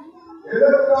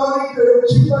electronic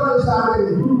chip అనేది స్టార్ట్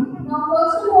అయింది. Now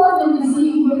first of all, when we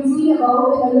see about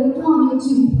the electronic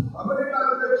chip. America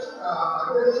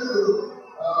అధ్యక్షుడు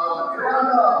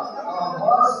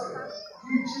mask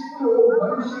ఈ chip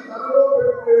మనిషి తలలో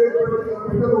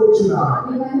పెట్టబోతున్నారు.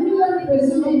 The American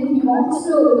president, he wants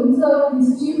to insert this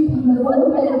chip in the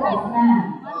forehead of man.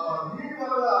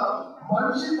 దీనివల్ల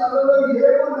మనిషి తలలో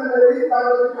ఏముందనేది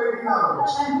దానిలో పెట్టినారు.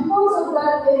 And because of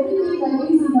that, everything that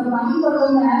is in the mind of the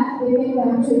man, they can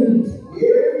capture it.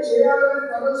 ఏం చేయాలని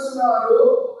తలస్తున్నారో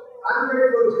అది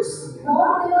బయటకు వచ్చేస్తుంది.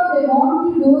 Whatever they want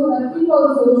to do, nothing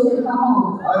also shall come out.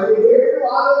 అది ఏం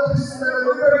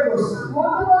ఆలోచిస్తున్నారో బయటకు వస్తుంది.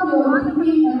 Whatever you are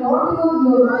thinking and whatever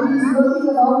your mind is working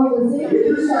about, the same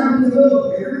thing shall be done.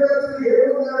 ఎదుగుదల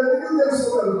ఏముందనేది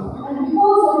తెలుసుకోగలరు. And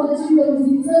because of the chip that is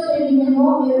inserted, you can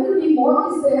know everything what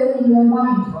is there in your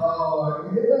mind.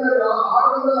 ఏదైనా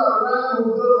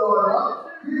 666 ద్వారా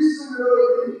క్రీస్తు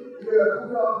విరోధి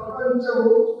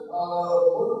ప్రపంచము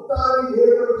మొత్తాన్ని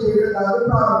ఏర్పాటు చేయడానికి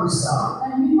ప్రారంభిస్తారు.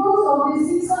 And because of this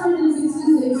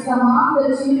 666, the mark the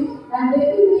chip, and there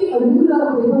will be a ruler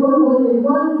of the whole world, and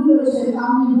one ruler shall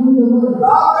come and rule the world.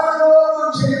 రాకడలో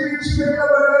చేయించి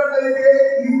పెట్టబడినట్లయితే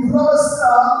ఈ దురవస్థ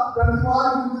ప్రతి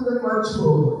వారి ఉంటుందని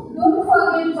మర్చిపోదు. Don't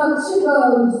forget such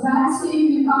bad state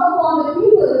will come upon the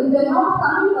people if they are not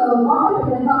coming, not at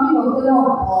the coming of the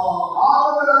Lord.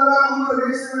 ఆనందంగా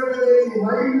వేసినట్లయితే నీ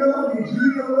మైండ్లో, నీ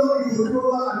జీవితంలో, నీ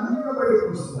కుటుంబంలో అన్ని బయటకు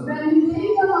వస్తుంది. When you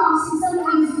take the mark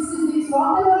 666,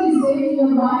 whatever is there in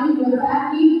your mind, your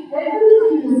family,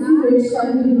 everything in secret shall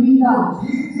be revealed out.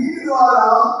 దీని ద్వారా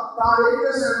తాను ఏం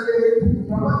చేస్తాడంటే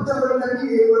ప్రపంచమంతటిని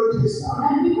ఏర్పాటు చేస్తాడు.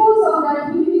 And because of that,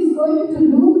 he is going to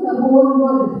rule the whole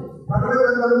world. ప్రకటన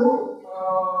గ్రంథము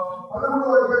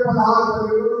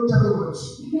 13:16 చదవచ్చు.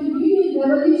 You can read in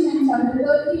Revelation chapter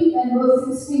 13 and verse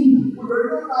 16. ఇప్పుడు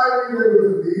రెండో కార్యం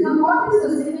జరుగుతుంది. Now what is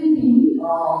the second thing?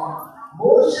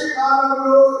 మోషే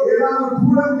కాలంలో ఏలాగో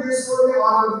దూరం చేసుకొని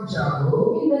ఆరాధించారు.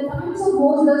 In the times of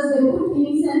Moses, they put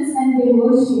incense and they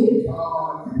worshipped.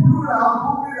 ఇప్పుడు కూడా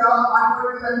భూమి మీద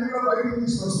అటువంటి అన్ని బయటికి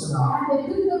తీసుకొస్తున్నారు. And they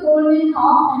took the golden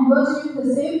calf and worshipped the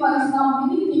same wise. Now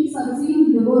many things are seen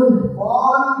in the world.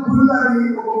 వాళ్ళు గుళ్ళని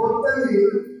ఒక కొత్తది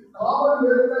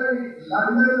కామన్వెల్త్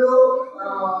లండన్ లో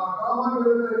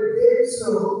కామన్వెల్త్ డేట్స్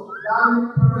లో దాన్ని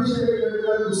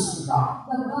ప్రవేశపెట్టినట్టుగా చూస్తున్నారు.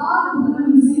 The car will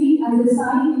be seen as a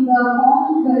sign in the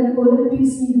Commonwealth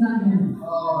Olympics in London.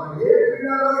 ఏ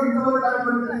క్రీడలో ఇంతవరకు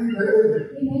అటువంటిది జరగలేదు.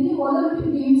 In any Olympic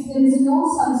games, there is no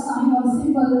such sign or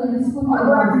symbol that is put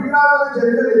అటువంటి around. విగ్రహాలు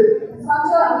జరగలేదు. Such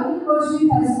a idol worship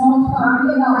has not come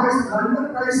about. London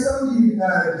క్రైస్తవ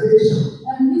దేశం.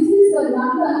 And this is the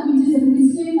London, which is a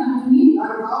Christian country.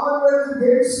 Commonwealth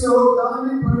gates లో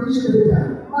దాన్ని ప్రవేశపెట్టారు.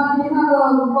 But they have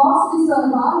caused this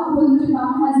marble to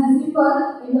come as a symbol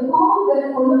in the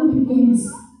Commonwealth Olympic Games.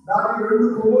 దానికి రెండు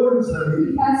కొమ్ములు ఉంటాయి.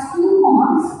 It has two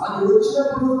horns. అది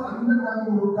వచ్చినప్పుడు అందరూ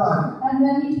దాన్ని మొక్కాలి. And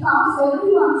when it comes,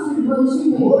 everyone should worship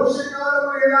it. మోషే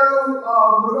కాలంలో ఏలాగో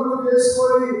మృగము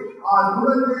చేసుకొని ఆ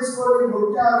దూరం చేసుకొని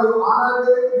మొక్కారు,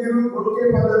 అలాగే మీరు మొక్కే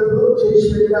పద్ధతిలో చేసి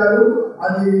పెట్టారు.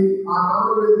 అది ఆ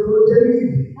కాలంలో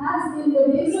జరిగింది. As in the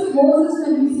days of Moses,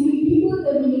 when we see people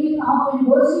they made a calf and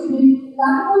worship it,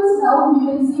 likewise now we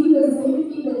can see the same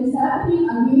thing that is happening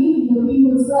again in the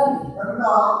people's life. కనుక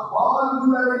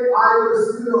బాలులనే ఆ యొక్క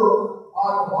స్థితిలో ఆ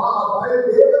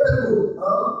దేవతకు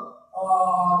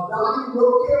దానికి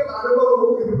మొక్కే అనుభవం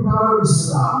ఇప్పుడు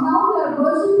ప్రారంభిస్తున్నారు. Now they are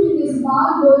worshiping this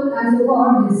marble as a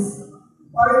goddess.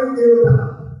 పై దేవత.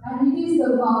 And it is the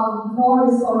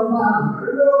goddess called Baal.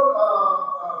 రెండో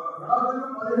రాజులు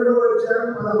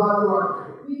 17:16 వాక్యం.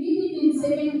 We read it in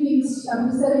 2 Kings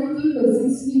chapter 17 verse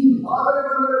 16.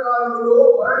 ఆదికాండ కాలంలో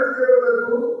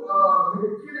బయలుదేరులకు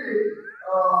మిక్కిలి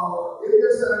ఏం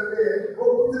చేస్తారంటే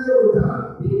మొక్కుతూనే ఉంటారు.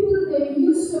 People they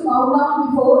used to bow down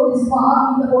before this bar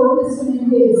in the Old Testament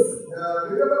days.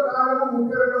 నిర్గమకాండము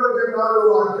 32:4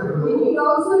 వాక్యంలో We read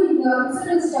also in the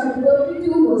Exodus chapter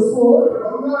 32 verse 4.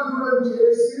 బంగారు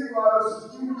చేసి వారు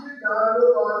సృష్టించి దానిలో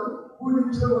వారు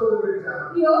పూజించడం మొదలుపెట్టారు.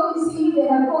 Here we see they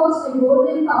have caused a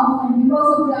golden calf and because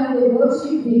of that they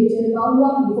worshipped it and bow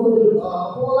down before it.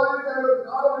 అపవాది తన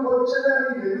కాలం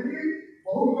వచ్చేదని ఎదిగి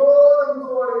బహుదూరంతో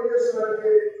వాడు ఏం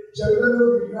చేస్తున్నాడంటే జగత్తు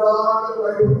విగ్రహాల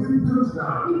వైపు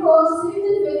తిప్పుతున్నాడు. Because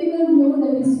Satan very well knew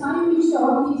that his time is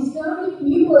short, he is turning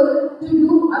people to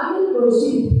do idol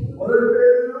worship. మొదటి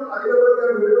పేతురు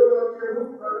 5:7 వాక్యము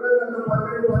ప్రకటన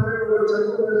 12:12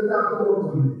 చదువుకుంటే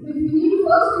అర్థమవుతుంది. If we read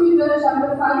 1 Peter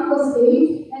chapter 5 verse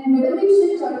 8 and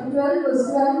Revelation chapter 12 verse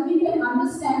 12, we can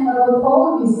understand about all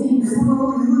these things. ఇప్పుడు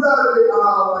యూదా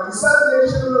ఇశ్రాయేలు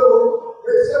దేశంలో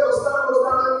వేసే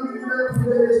వస్తాడని విధిగా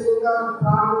చేస్తున్నారు,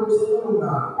 ప్రార్థన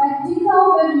చేస్తున్నారు. And till now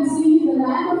when we see in the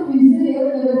land of Israel,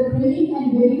 they were praying and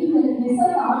waiting that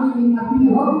Messiah will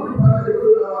appear.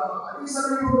 అతి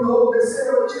సమీపంలో వేసే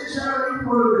వచ్చేసాడని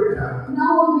మొదలుపెట్టారు.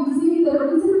 Now we see that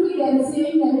recently they are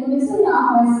saying that Messiah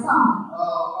has come.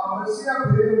 ఆ Messiah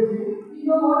పేరేంటి? You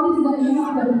know what is the name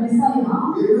of the Messiah?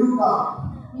 ఎలుకా.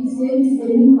 His name is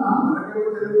Eluka. మనకేమో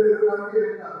తెలుగులో ఎలుకా అంటే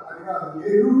అది కాదు,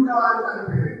 ఎలుకా అని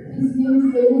పేరు. His name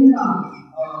is Eluka.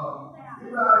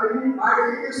 ఆయన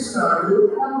ఏం చేస్తున్నాడు?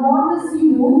 And what does he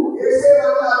do? వేసే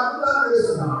వాళ్ళు అద్భుతాలు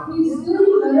చేస్తున్నాడు. He is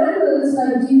doing miracles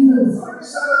like Jesus.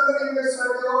 ప్రతిసారి ఏం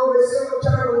చేస్తున్నాడు? వేసే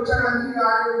వచ్చాడని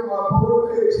ఆయన పౌరులు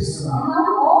హెచ్చిస్తున్నారు. Now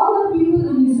all the people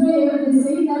in Israel they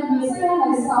say that Messiah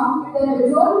has come, they are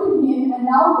exalting him and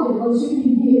now they are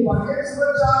worshiping him. 15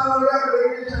 సంవత్సరాలు అక్కడ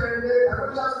ఏం చేశాడంటే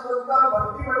ధర్మశాస్త్రం అంతా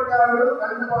బట్టి పట్టాడు,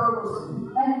 కంటపాటు వస్తుంది.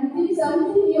 And within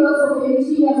 17 years of age,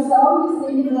 he has always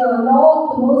taken the law of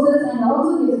Moses and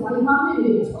also his 500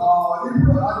 it.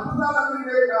 ఇప్పుడు అద్భుతాలన్నీ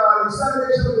ఇస్రాయేల్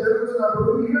దేశంలో జరుగుతున్నప్పుడు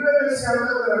ఈయనే మెస్సియా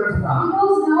అంటున్నారు.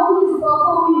 Because now he is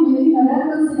performing many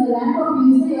miracles in the land of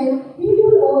Israel,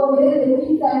 people over there they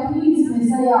think that he is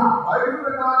Messiah. Bible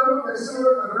ప్రకారం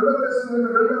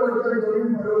రెండో అధ్యాయం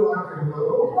 9 వాక్యంలో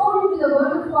According to the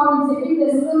word of God in 2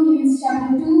 Thessalonians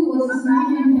chapter 2 verses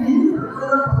 9 and 10,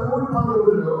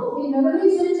 13:12 in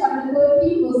Revelation chapter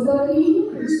 13 verse 13,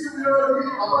 క్రీస్తు విరోధి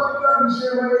అబద్ధ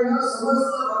విషయమైన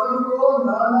సమస్త బలముతో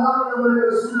నానా విధమైన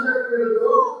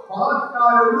సూచక్రియలతో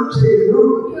మహత్కార్యములు చేయును.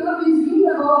 here we read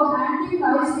about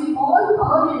Antichrist with all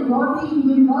power and authority, he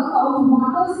will work out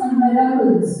wonders and miracles.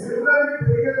 temples.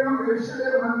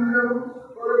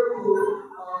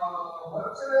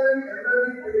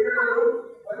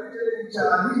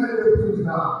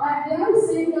 And they are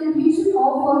saying that we should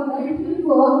offer red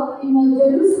heifer in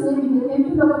Jerusalem in the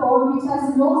temple of God, which has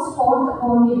no spot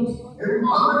upon it. From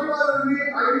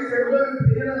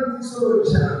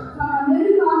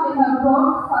America, they have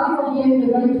brought 5 again the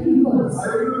red heifers.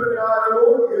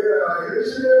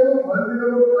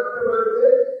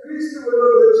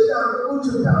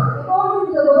 According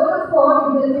to the word of God,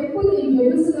 the temple in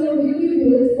Jerusalem will be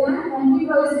built, then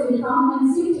Antichrist will come and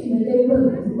sit in the temple.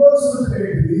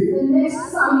 The next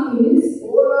sign is the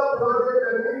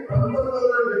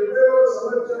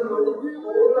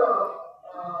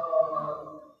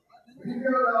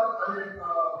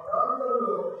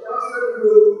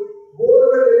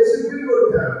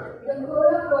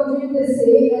Korah project. They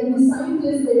say, and the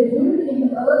scientists they drilled in the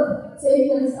earth, say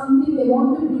that something they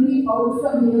want to bring it out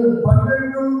from the earth.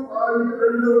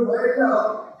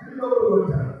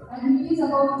 And it is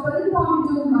about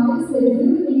 12.2 miles they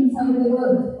drilled inside the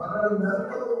earth.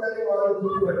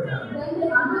 Then they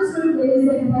understood there is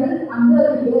a hell under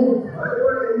the earth.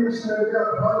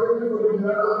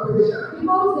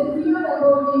 Because they feared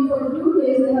about it for 2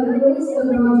 days, they have raised the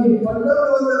project.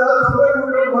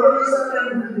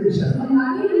 And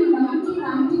again in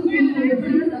 1993, they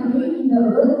drilled again in the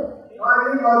earth.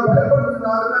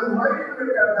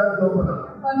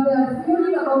 But they are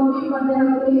fearing about it, but they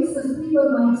have placed the speaker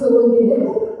mics over there.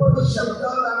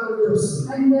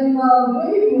 And then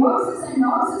great voices and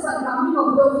noises are coming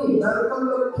out of it.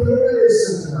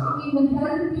 In the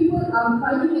hell, people are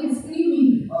crying and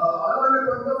screaming.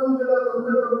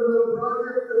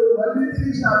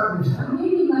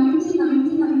 Again in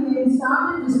 1999, they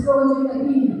started this project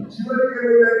again.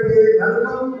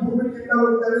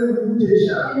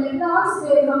 And at last,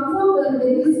 they confirmed that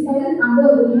there is hell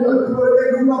under the earth.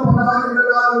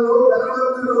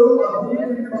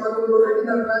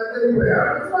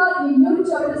 That's why in Luke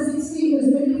chapter 16, verse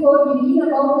 24, we read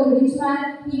about the rich man.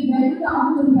 He went down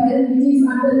to hell, which is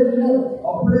under the earth.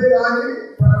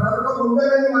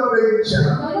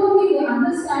 Not only they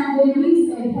understand there is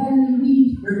a hell indeed.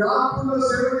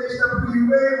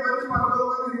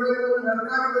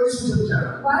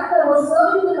 While I was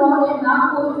serving the Lord in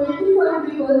Nagpur, 25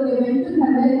 people they went to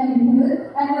heaven and hell,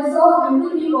 and I saw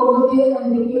everything over there and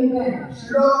they came back.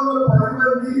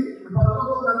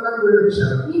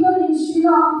 Even in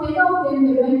Shillong, 10 of them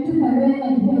they went to heaven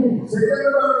and hell.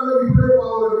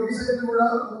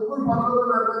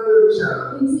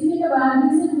 In Vijayawada,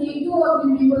 recently 2 of the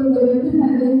people they went to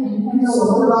heaven and hell.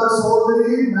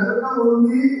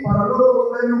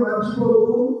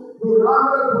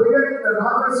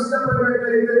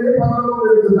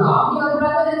 Dear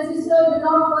brother and sister, do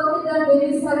not forget that there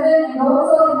is heaven and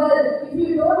also hell. If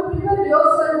you don't prepare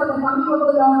yourself for the coming of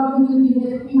the Lord, you will be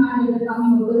left behind at the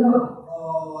coming of the Lord.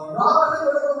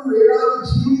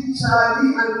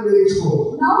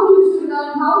 Now you should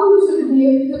learn how you should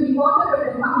live to be caught up at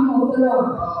the coming of the Lord.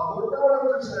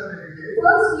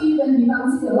 Firstly, when we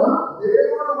consider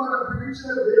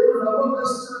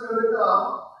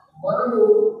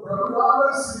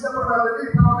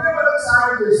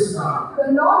the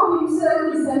Lord Himself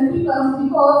is helping us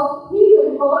because He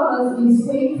will call us is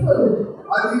faithful.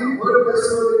 We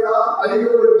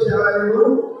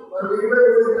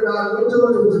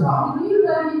read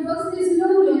that in 1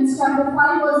 Thessalonians chapter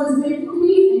 5 verses 23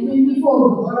 and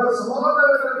 24.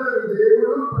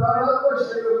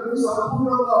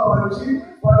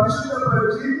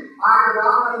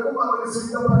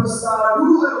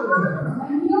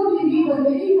 And here we read the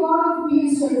very God of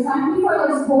peace shall sanctify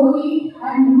us wholly,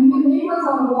 and He will make us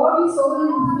our body, soul,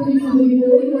 and spirit to be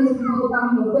blameless before the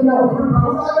coming of the Lord.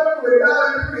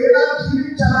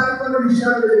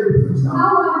 Now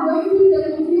I am going to tell you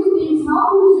a few things how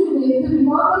we should live to be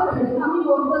caught up at the coming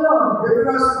of the Lord.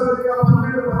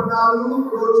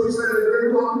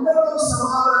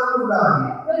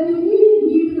 When we read in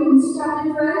Hebrews chapter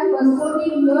 12 verse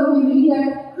 14, here we read that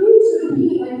we should be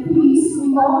at peace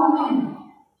with all men.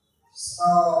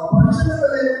 For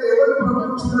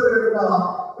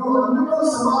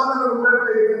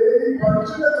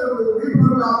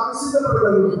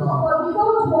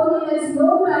without holiness, no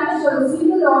man shall see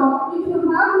the Lord. If you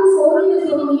have this holiness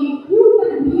only, you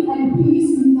can be at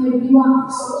peace with everyone.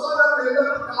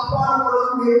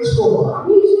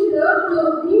 We should learn to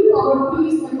keep our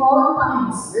peace at all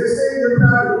times.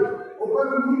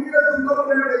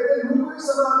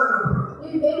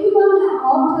 If anyone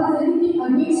has anything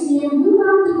against you, you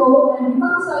have to go and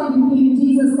reconcile with him,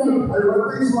 Jesus said. We read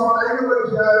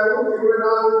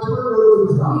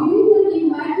that in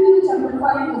Matthew chapter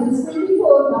 5 verses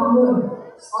 24 downward.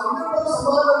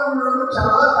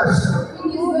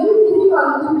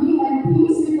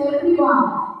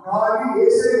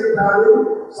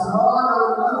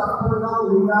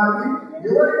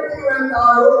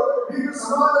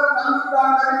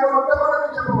 మొట్టమొదటి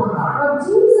చెప్పమన్నాడు. But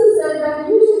Jesus said that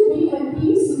you should be at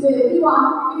peace with everyone.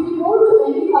 If you go to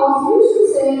any house, you should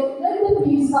say, let the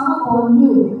peace come upon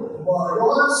you.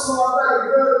 యోహాను సువార్త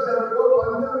 20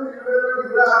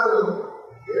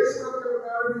 యేసు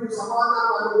ప్రభువు మీకు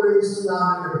సమాధానం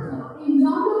అనుగ్రహిస్తున్నానని చెప్తాడు. In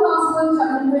John the Gospel,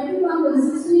 chapter 21, verse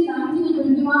 16, 19 and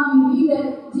 21, we read that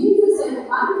Jesus said,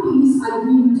 my peace I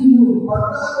give to you.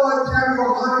 14వ అధ్యాయం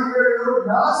యోహాను 7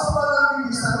 నా సమాధానం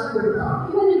మీకు ఇస్తానని చెప్పాడు.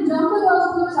 Even in John the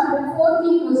Gospel, chapter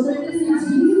 14, verse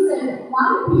 26, Jesus said, my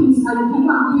peace I give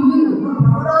unto you.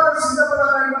 ప్రభువును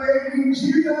సిద్ధపడాలంటే నీ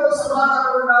జీవితంలో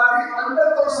సమాధానం ఉండాలి,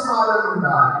 అందరితో సమాధానం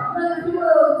ఉండాలి. If you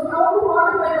want to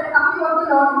motivate the coming of the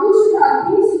Lord, you should have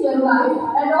peace in your life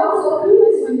and also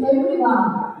peace with everyone.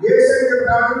 యేసు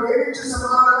చెప్పాడు, నేను ఇచ్చే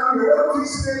సమాధానం ఎవరు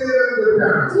తీసుకెళ్ళలేరని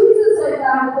చెప్పాడు. Jesus said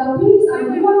that the peace I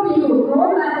give unto you, no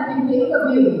man can take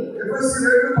away. ఎఫెసీ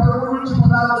 2:13-14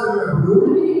 చదివినప్పుడు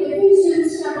In Ephesians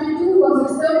chapter 2,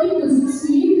 verses 13 to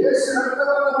 16, యేసు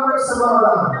రక్తంలో మనకు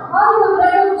సమాధానం. by the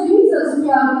blood of Jesus we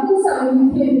are reconciled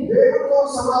with Him, దేవునితో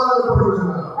సమాధానం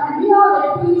పడుతున్నాం. and we are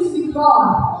at peace with God.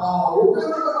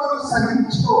 ఒకరినొకరు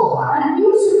సహించుకోవాలి. And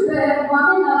you should bear one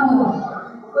another.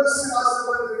 కొలస్సీ రాసిన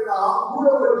పత్రిక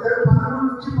 3వ అధ్యాయం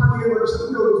 12-15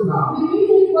 చదువుతున్నాం. We read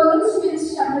in Colossians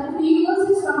chapter 3,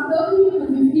 verses from 13 to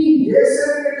 15.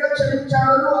 యేసుని ఎట్లా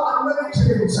క్షమించాడో అందరినీ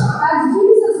క్షమించాలి. As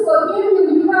Jesus forgave you,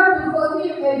 you have to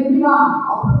forgive everyone.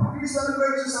 అప్పుడు క్రీస్తు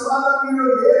అనుగ్రహించే సమాధానం మీలో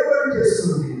ఏర్పాటు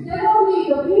చేస్తుంది. Then only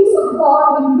the peace of God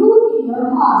will rule in your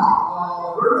heart.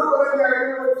 2 కొరింథీయుల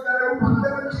 5వ అధ్యాయం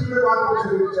 18-20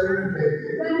 చదివినట్లయితే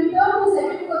When we turn to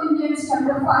 2 Corinthians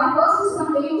chapter 5, verses from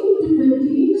 18 to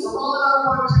 20,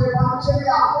 సమాధానపరిచే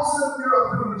పరిచర్య అపోస్తలులకు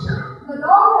అప్పగించాడు. the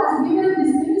Lord has given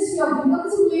this ministry of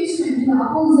reconciliation to the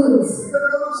apostles.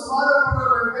 ఇతరులతో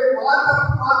సమాధానపడాలంటే వాళ్ళ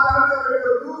మాట్లాడడం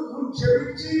పెట్టొద్దు, నువ్వు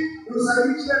క్షమించి నువ్వు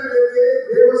సహించినట్లయితే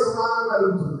దేవ సమాధానం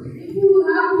కలుగుతుంది. If you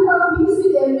have to have peace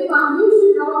with everyone, you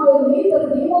should not lay the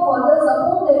blame of others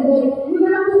upon their head. You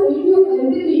have to endure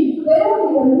everything. There only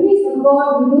the peace of God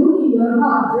will rule in your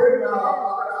heart.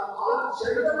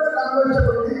 శరీరంలో conversion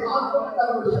ఉంది, ఆత్మలో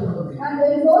conversion ఉంది. And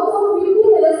there is also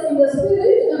filthiness in the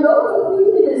spirit and also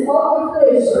filthiness of the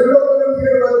flesh. 2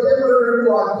 కొరింథీయుల 2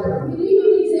 వాక్యం. We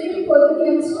read in 2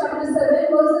 Corinthians chapter 7,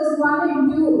 verses 1 and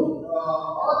 2.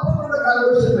 ఆత్మలో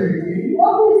conversion ఏంటి?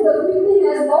 What is the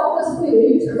filthiness of the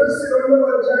spirit? ఎఫెసీ 2వ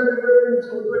అధ్యాయం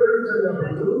 20-22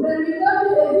 చదివినప్పుడు When we come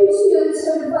to Ephesians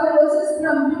chapter 5, verses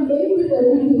from 28 to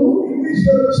 32,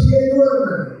 ఇంగ్లీష్లో చేదు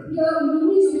అన్నది, here in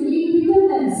English we read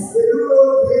bitterness. తెలుగులో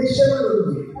ద్వేషం అని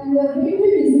ఉంది. And the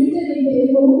hatred is written in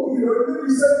Telugu. ఈ రెండు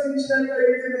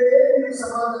విసర్జించినట్లయితేనే నీకు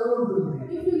సమాధానం ఉంటుంది.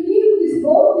 If you leave these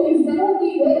both things, then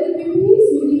only there will be peace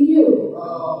within you.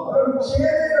 మనం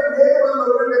చేయలేని వేగం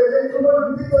ఒకటైతే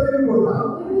ఎటువంటి తొలగిపోతాం.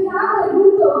 If we have the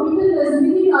root of bitterness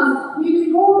within us, we will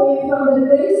go away from the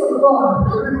grace of God.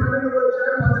 12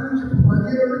 వచ్చాక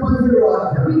 12-15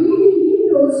 వాక్యం. We read in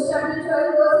Hebrews chapter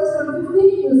 12, verses from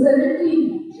 15 to 17.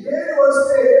 చేదు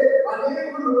వస్తే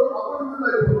అనేకులు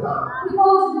అపవిత్రులైపోతారు.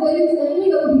 Because there is any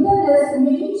of bitterness,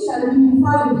 many shall be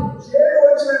defiled. చేదు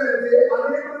వచ్చినట్లయితే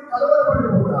అనేకులు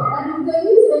కలవరపడిపోతారు. And if there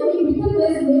is any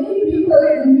bitterness, many people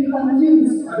will be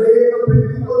confused. అనేక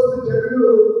పెంటెకోస్తు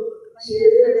జనులు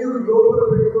చేదు లోపల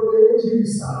పెట్టుకొని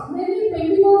జీవిస్తారు. Many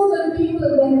Pentecostal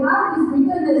people, they have this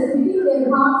bitterness within their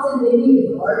hearts and they live.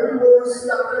 Bible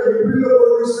బోధిస్తుంది, అక్కడ హెబ్రీలో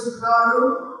బోధిస్తున్నారు,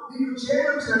 నీకు చేదు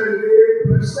వచ్చినట్లయితే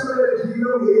ప్రశ్నమైన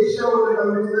జీవితం ఏషావుని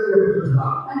కలుగుతుందని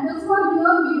చెప్తున్నారు. And that's why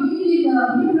here we read in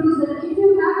Hebrews that if you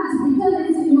have this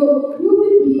bitterness in you, you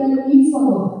will be like Esau.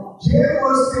 చేదు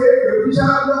వస్తే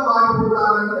వ్యభిచారంగా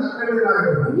మారిపోతారని అక్కడ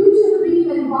రాయబడింది. You should be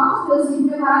like pastors if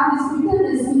you have this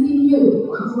bitterness within you.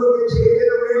 అందువల్ల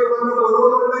చేయని వేగంలో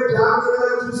మనోహరంగా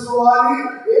జాగ్రత్తగా చూసుకోవాలి,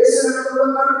 యేసు రక్తంలో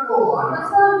కడుక్కోవాలి.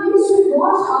 That's why we should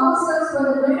wash ourselves by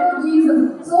the blood of Jesus,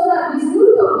 so that this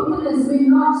root of bitterness will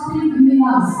not stay within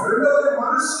us. రెండవది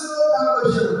మనసులో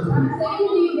conversion ఉంటుంది. And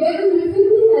secondly, there will be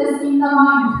filthiness in the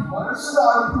mind. మనసులో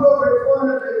అదుపులో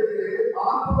పెట్టుకున్నట్లయితే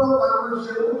ఆత్మలో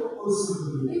conversion వస్తుంది.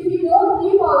 If we don't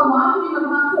keep our mind in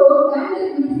control, then there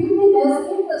will be filthiness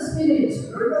in the spirit.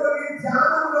 రెండవది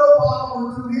ధ్యానంలో పాపం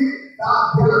ఉంటుంది, ఆ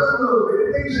ధ్యానంలో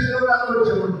మెడిటేషన్లో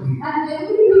కన్వర్షన్ ఉంటుంది. And there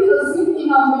will be a sin in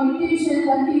our meditation,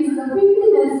 that is the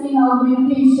filthiness in our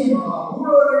meditation.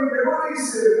 మూడవది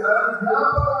memories,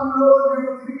 జ్ఞాపకంలో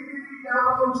నువ్వు తిరిగి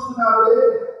జ్ఞాపకం ఉంచుకున్నావే,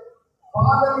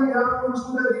 బాధని జ్ఞాపకం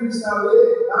ఉంచుకున్నా జీవిస్తావే,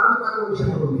 దాంట్లో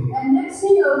కన్వర్షన్ ఉంది. And next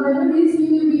in your memories, you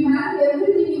will be having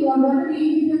everything in your memory.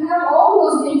 If you have all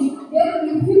those things, there will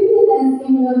be filthiness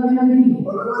in your memory.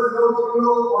 కొంతమంది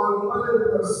లోకంలో వాళ్ళు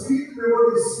స్వీట్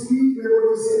మెమరీస్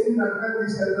ఏమి అక్కడ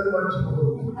తీసుకెళ్తారు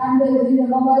మర్చిపోతుంది. And in the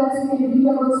mobiles, you can read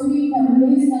about sweet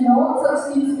memories and all such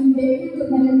things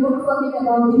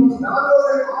about it.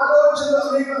 నాలోని ఆలోచన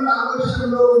అనేక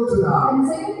ఆలోచనలో ఉంటున్నా. And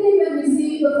secondly, when we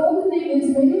see the fourth thing is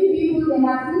many people they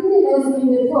have filthiness in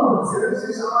their thoughts.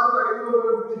 Genesis 6:5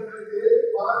 చూసినట్లయితే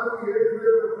 6:7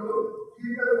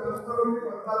 కీర్తన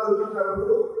 19:14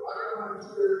 చూసినప్పుడు అక్కడ మనం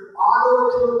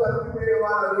ఆలోచనలు తప్పిపోయే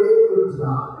వారు అనేకులు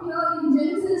ఉంటున్నారు. Here in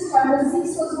Genesis chapter 6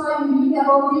 verse 5 we read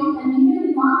about it, and even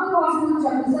in Mark Gospel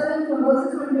chapter 7 from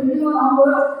verses 21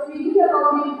 onwards we read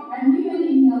about it, and even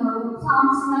in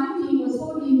Psalms 19 verse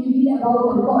 14 we read about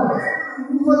the God.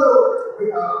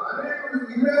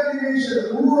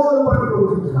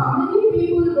 Many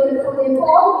people they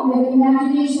fall in their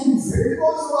imaginations.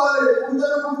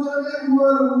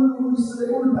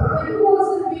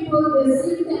 Pentecostal people they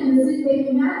sit and they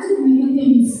imagine many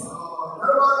things.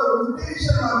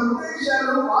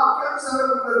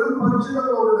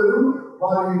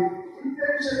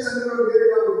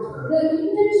 Their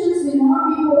intentions will not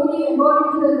be holy according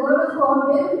to the word of God.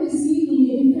 They will be seen in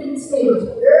a different state.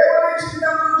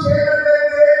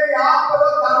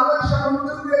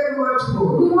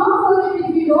 Do not forget,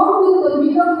 if you don't do the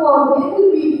will of God, there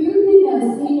will be filthiness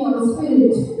in your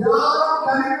spirit.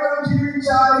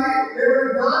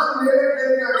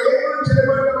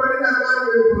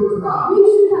 We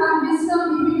should have wisdom.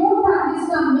 If we don't have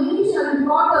wisdom, many shall be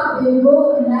caught up, they will go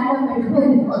and land up at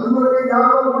hell.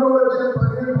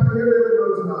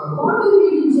 What do we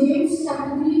read in James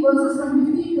chapter 3 verses from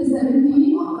 15 to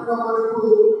 17?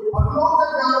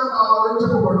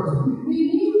 We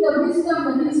need the wisdom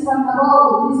that is from above.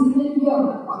 It is written here.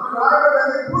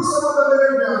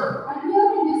 And here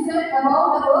it is said about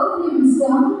the earthly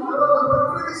wisdom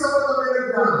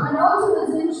and also the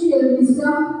sensual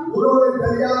wisdom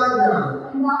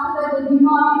and after that the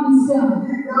demonic wisdom.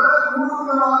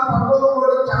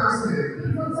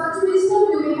 For such wisdom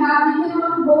do we have, we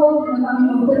cannot go in the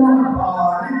coming of the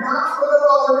Lord.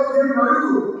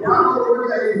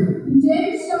 In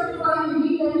James chapter 5 we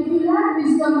read that if you lack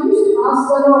wisdom, you should ask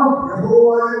the Lord.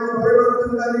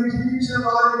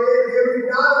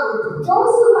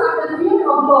 Those who have the fear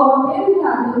of God, they will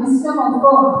have the wisdom of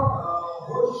God.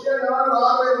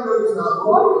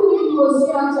 What do we read in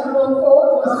Hosea chapter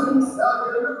 4 verse 6?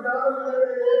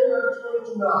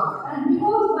 And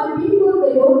because my people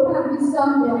they don't have wisdom,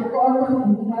 they are caught up in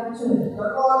the rapture.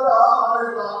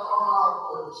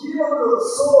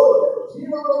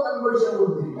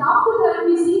 After that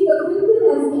we see the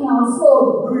filthiness in our soul.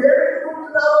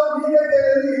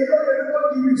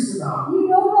 You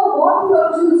don't know what you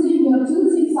are choosing. You are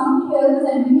choosing something else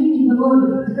and living in the world.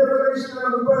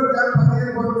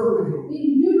 In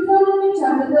Deuteronomy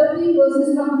chapter 13 verses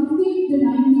from 15 to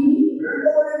 19.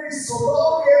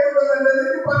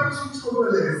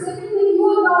 Secondly, you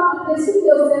are not testing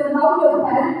yourself how your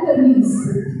character is.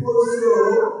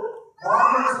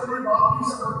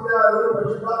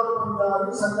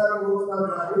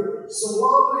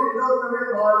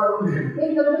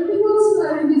 In the Pentecostal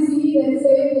time we see they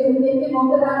say they will take them of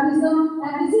the baptism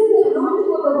and this is the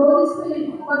anointing of the Holy Spirit,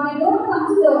 but they don't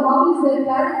consider how is their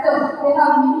character. They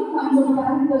have many kinds of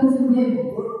characters in them.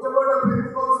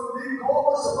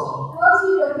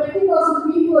 Firstly, the Pentecostal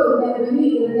people they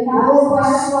have this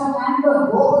character of anger.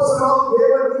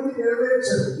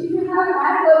 If you have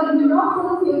anger, you will not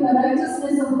fulfill the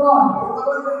righteousness of God.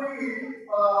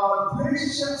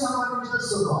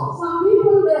 Some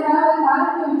people they have a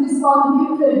character which is called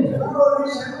hatred.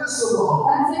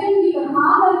 And secondly, the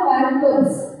carnal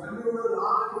characters.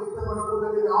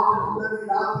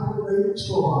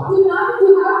 Tonight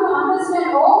you have to understand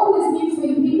all these things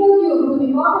will prepare you to be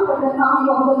caught up at the coming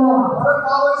of the Lord.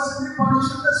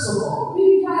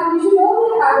 We should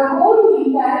only have a holy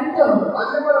character.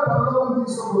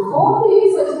 Only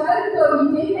such character will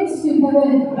take us to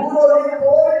heaven.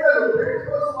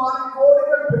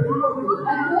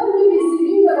 And thirdly, we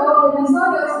read about the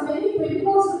desires. Many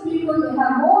Pentecostal people they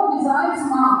have more desires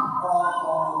now.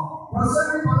 In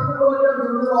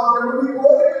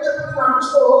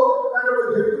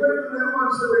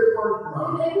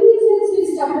Ecclesiastes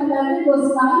chapter 11 verse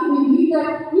 9 we read that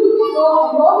you can go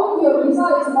according to your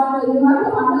desires, but you have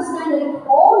to understand that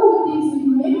all the things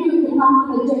will make you to come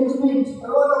to the judgment.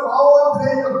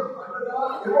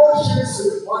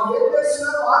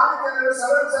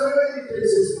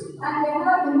 And they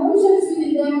have emotions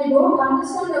within them, they don't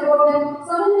understand about them.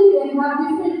 Suddenly they have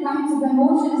different kinds of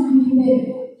emotions within them.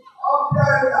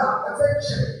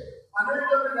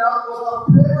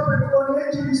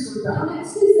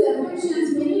 Next is affections.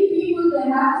 Many people they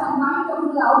have some kind of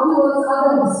love towards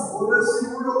others.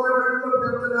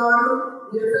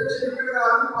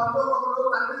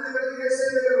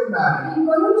 In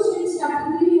Colossians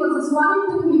chapter 3 verses 1 and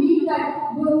 2 we read that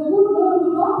do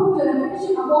not put your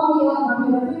affection upon the earth, but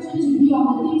attention to be on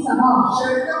the things above.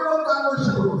 శరీరంలో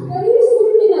కల్మషం ఉంది. There is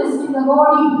filthiness in the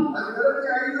body. అది గలతీ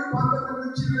 5:19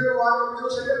 నుంచి 20 వాక్యంలో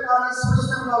శరీరాల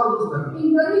స్పష్టంగా ఉంటుంది. In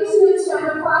Galatians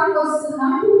chapter 5 verse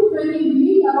 19-20 we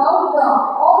read about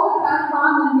all the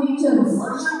carnal natures.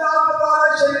 పరిశుద్ధాత్మ ద్వారా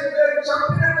శరీరాన్ని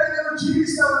చంపినట్లయితే నువ్వు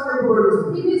జీవిస్తావని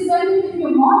చెప్పబడుతుంది. It is said that if you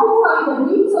mortify the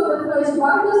deeds of the flesh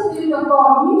by the Spirit of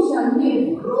God, you shall live.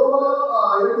 రోమా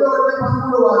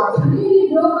 8:13 వాక్యం. Read in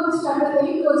Romans chapter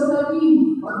 8 verse 13.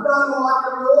 14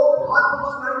 వాక్యంలో ఆత్మ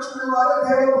నడుచుకునే వారే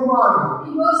దేవ కుమారుడు.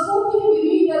 In verse 14 we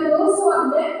read that those who are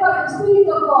led by the Spirit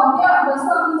of God, they are the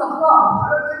sons of God.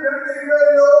 గలతీ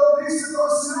 2:20లో క్రీస్తుతో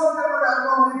సిలువ వేయబడే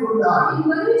అనుభవం నీకు ఉండాలి. In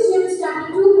Galatians chapter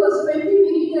 2 verse 20 we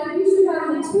read that we should have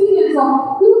an experience of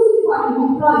crucifying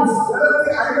with Christ.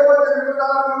 గలతీ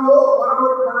 5:20లో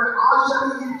మన ఆశలు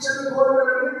ఇచ్చలు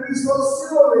కోరికలను క్రీస్తుతో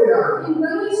సిలువ వేయాలి. In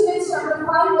Galatians chapter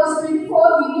 5 verse 24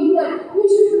 we read that we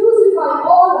should crucify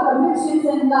all our affections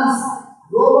and lusts.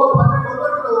 రోమా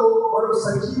 12:1లో మనం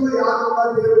సజీవ యాగంగా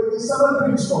దేవునికి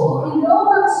సమర్పించుకోవాలి. In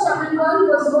Romans chapter 12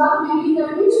 verse 1 we read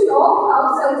that we should offer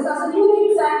ourselves as a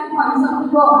living sacrifice unto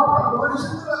God.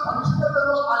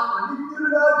 పరిశుద్ధతలో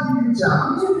అనిత్యులుగా జీవించాలి.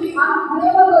 We should be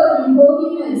unbreakable in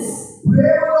holiness.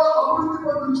 ప్రేమలో అభివృద్ధి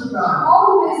పొందుచున్నారు.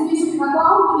 Always we should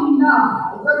abound in love.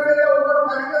 ఒకరిలో ఒకరు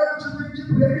కనికరం చూపించి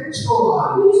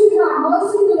ప్రేమించుకోవాలి. We should have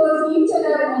mercy towards each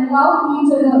other and love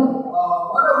each other.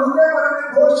 మన హృదయాన్ని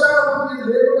దోషాల నుండి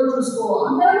లేకుండా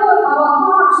చూసుకోవాలి. Never our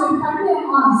heart should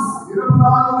condemn us.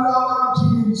 నిరపరాధులుగా మనం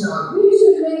జీవించాలి. We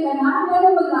should live an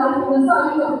unbearable life in the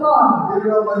sight of God.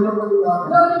 దేవుని మహిమ కలుగుగాక.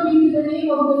 Glory be to the name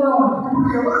of the Lord.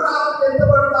 ఇప్పుడు ఎవరు నాకు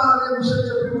ఎత్తబడతారనే విషయం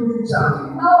చెప్పి ముగించాలి.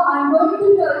 Now I am going to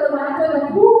tell the matter that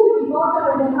who will be brought up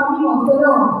at the coming of the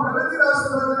Lord. గలతీ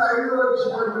రాష్ట్రపతి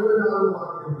 5:24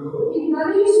 వాక్యంలో In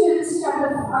Galatians chapter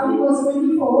 5 verse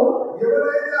 24,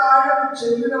 ఎవరైతే ఆయనకు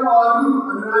చెందిన వారు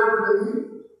అని రాయబడింది.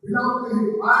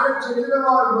 ఆయన చెందిన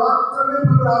వారు మాత్రమే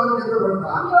ప్రభువుకు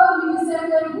ఎత్తబడతారు. here it is said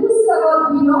that whosoever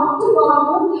belong to God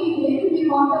only they will be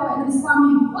brought up at his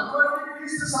coming. అటువంటి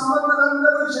క్రీస్తు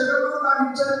సంబంధులందరూ శరీరంలో తాను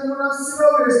ఇచ్చిన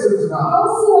సిలువ వేస్తున్నారు.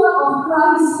 Those who are of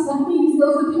Christ, that means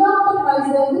those who belong to Christ,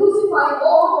 they crucify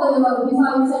all their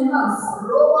desires and lusts.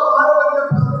 రోమా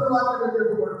 6:11 వాక్యం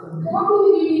చెప్పబడుతుంది. What do we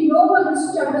read in Romans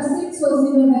chapter 6 verse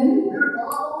 11? మీరు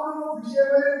పాపముల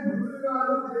విషయమై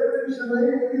మృతులుగాను దేవుని విషయమై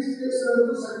క్రీస్తు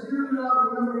యేసునందు సజీవులుగా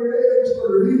ఉన్న మీరే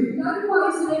ఎంచుకొనుడి.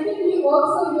 Likewise, letting you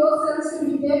also yourselves to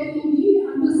be dead indeed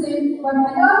unto sin, but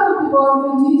alive unto God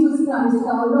through Jesus Christ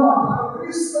our Lord.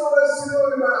 క్రీస్తులో సిలువ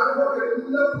అనుభవం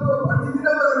ఎల్లప్పుడూ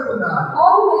ప్రతిదినం అనుకున్నారు.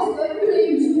 Always, every day,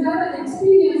 you should have an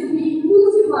experience being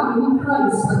crucified with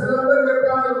Christ. అందరూ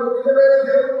చెప్పారు నిజమైన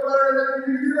దేవుని కుమారుడని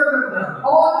నిజమన్నారు.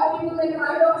 All people they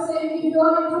cried out saying, if you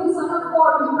are a true son of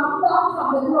God, you come down from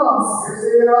the cross.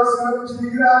 యేసయ్య నుంచి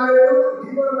దిగిరాలేదు.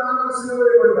 Even నాన్న సిలువ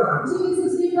వేయబడ్డాడు.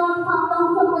 Jesus did not come down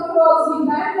from the cross, he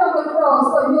died on the cross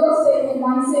for your sake and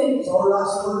my sake. సోదరా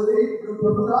సోదరి నువ్వు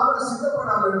ప్రభువుకు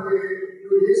సిద్ధపడాలంటే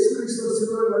నువ్వు యేసుక్రీస్తు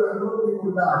సిలువ వేయబడిన అనుభవం నీకు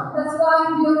ఉండాలి. That's why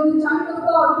during the child of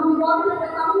God, to be brought at the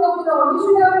coming of the Lord, you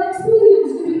should have an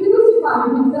experience to be crucified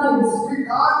with Christ. ఈ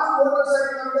కార్లు మోటార్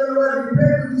సైకిల్ అందరూ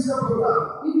రిపేర్ తీసుకుపోతారు.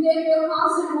 You take your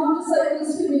cars and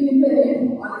motorcycles to be repaired.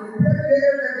 అది repair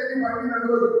చేయలేదంటే నీ బండి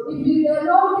నడవదు. If they are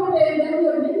not repaired, then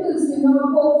your vehicles will not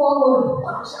go forward.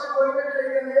 వర్షం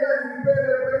పోయినట్లయితేనే అది రిపేర్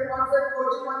అయిపోయి పర్ఫెక్ట్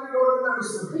వచ్చి మళ్ళీ రోడ్డు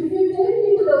నడుస్తుంది. If you take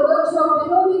it to the workshop,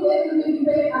 then only they will be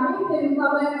repaired and it will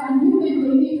come and you will take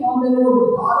it on the road.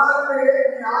 అలాగే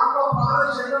నీ ఆత్మ ప్రాణ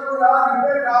శరీరం కూడా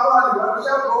రిపేర్ కావాలి.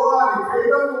 వర్షం పోవాలి,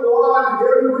 వేగం పోవాలి,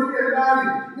 దేవుని గుడికి వెళ్ళాలి,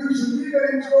 నువ్వు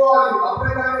శుద్ధీకరించుకోవాలి.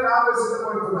 అప్పుడే కానీ రాబోయే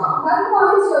సిద్ధపడుతున్నా.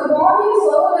 Likewise, your body,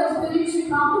 soul and spirit should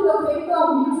come to the faith of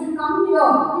you should come here.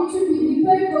 You should be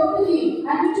repaired totally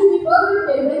and you should be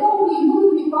perfected. Then only you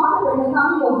will be part of the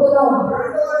coming of the Lord.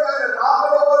 రెండోది ఆయన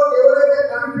రాకడ వరకు ఎవరైతే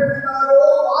కనిపెడతారో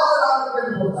వాళ్ళు రాకడకి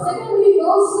వెళ్ళిపోతారు. Secondly,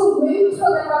 those who wait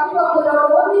for the coming of the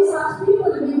Lord, only such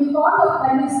people will be part of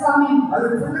when His coming. అది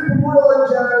ఫిలిప్పీ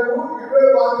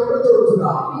 3:20 వాక్యంలో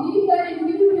చదువుతున్నా. We read that in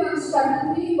Philippians chapter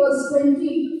 3 verse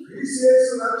 20.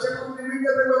 క్రీస్తు రక్షకుని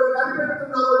నిమిత్తమై మనం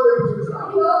కనిపెడుతున్నామని చెబుతున్నాం.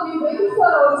 Here we wait for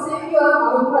our Savior,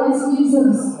 our Christ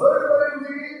Jesus.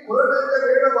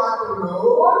 వాక్యంలో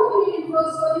What do we read in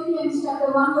 1 Corinthians chapter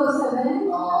 1 verse 7?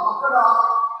 అక్కడ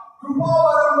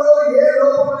కృపావరంలో ఏ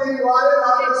లోపం లేని వారే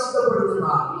రాకడ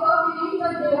సిద్ధపడుతున్నారు. Here we read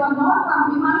that they have not come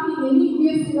behind in any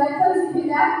gift. Likewise, if they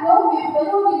lack no gift, then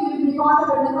only we will be part of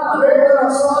the అనేక coming.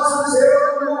 విశ్వాసులు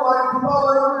సేవకులు వారి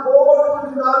కృపావరం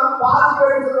పోగొట్టుకుంటున్నారు, పాతి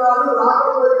పెడుతున్నారు,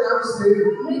 రాకడపై ఛాన్స్ లేదు.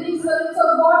 Many servants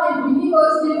of God and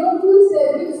believers, they don't use their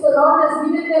gifts the Lord has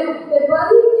given them. They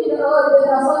bury it in the earth.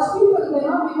 There are such people who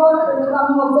cannot be part of the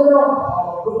coming of the Lord.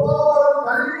 కృపావరం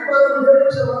కలిగి మనం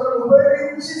దేవుని ఉపయోగించి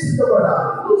ఇచ్చి సిద్ధపడాలి.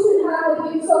 We should have the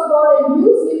gifts of God and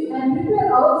use it and prepare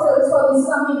ourselves for His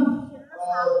coming.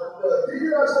 తిరిగి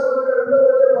రాష్ట్ర పత్రిక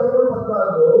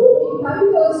 2:13-14 In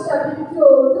Titus chapter 2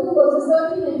 verses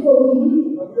 13 and 14.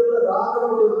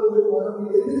 మనం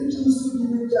ఎదురు చూస్తూ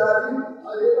జీవించాలి.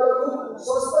 అదే కాదు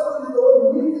స్వస్థతతో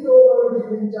నీతితో మనం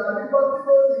జీవించాలి,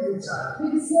 భక్తితో జీవించాలి.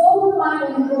 With sober mind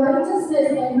and righteousness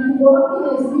and with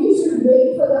godliness, we should wait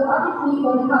for the ardently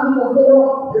for the coming of the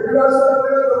Lord. ఎదురు రాష్ట్ర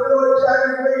పత్రిక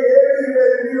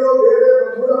 9:27-28లో వేరే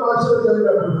మూల భాషలో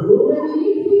చదివినప్పుడు When we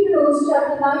read Hebrews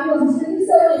chapter 9 verses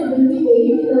 27 and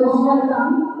 28 in the original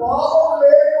tongue, పాపం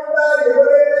లేకుండా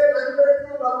ఎవరైతే కనిపెట్టి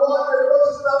ప్రభువుని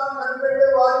ఎదురుస్తారో కనిపెట్టే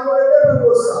వారి కొరకే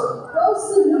ప్రభువుస్తారు. those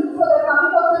who look for the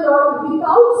coming of the Lord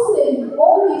without sin,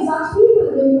 only such people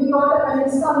will be caught up at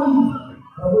His coming.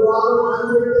 ప్రభువును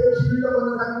కనిపెట్టే జీవితం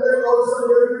మనకందరికీ అవసరం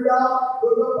లేకుండా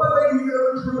గొప్పగా ఈ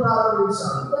రోజు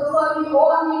ప్రారంభించాలి. That's why we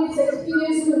all need this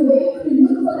experience to wait, to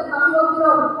look for the coming of the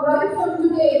Lord. Right from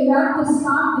today, we have to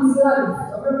start this life.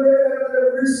 సమయం లేదంటే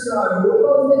విశ్రాంతి.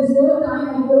 Because there is no time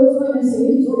and close my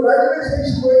message. So railway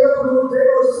station పోయినప్పుడు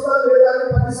train వస్తుందా లేదా అని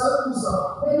 10 సార్లు చూస్తాం.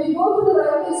 When we go to the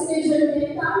railway station, many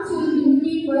times we will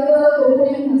indicate whether the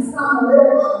train has come or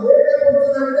not. Late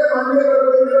అయిపోతుందంటే మళ్ళీ అక్కడ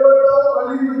పోయి నిలబడతాం,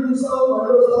 మళ్ళీ ఇటు చూస్తాం,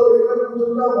 మళ్ళీ వస్తాం, ఎక్కడ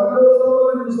కూర్చుంటాం, మళ్ళీ వస్తాం,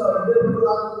 మళ్ళీ చూస్తాం. అంటే ఇప్పుడు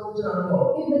రాకపోతే అనుభవం.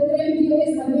 If the train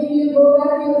delays, again you go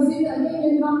back, you will sit, again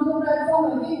you come to the platform,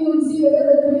 again you will see whether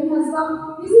the train has come.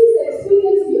 This is the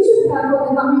experience you should have for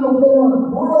the coming of the Lord.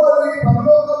 మూడవది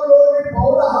పరలోకంలోని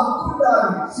పౌర హక్కు ఉండాలి,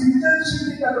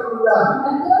 citizenship అక్కడ ఉండాలి.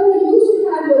 And thirdly, you should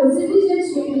have your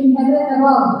citizenship in heaven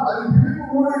above. అది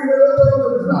ఫిలిప్పు 3:20లో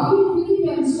చదువుతున్నాం. In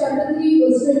Philippians chapter 3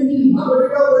 verse 20.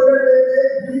 America పోయినట్లయితే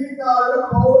green card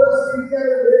పౌర స్థితి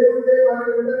అనేది లేకుంటే మన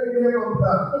వెంటనే ఇండియా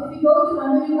పంపుతారు. If we go to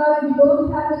America, if we don't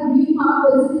have the green card,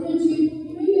 the citizenship,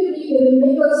 immediately they will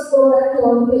make us go back to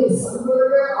our place.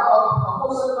 అందుకే ఆ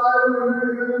అపోస్తల కార్యములు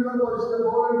 2:8లో వచ్చిన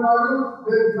పౌరుడు నేను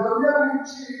ద్రవ్యం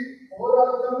ఇచ్చి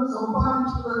పౌరత్వం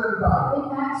సంపాదించుకున్నానంటాడు. In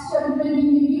Acts chapter 20,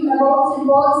 we read about St.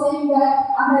 Paul saying that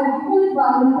I have given by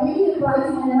paying the price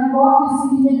and I have got the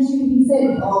citizenship, he said.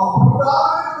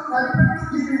 పురాణాలను కనిపెట్టు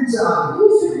జీవించాలి. You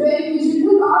should wait, you should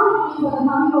look ardently for the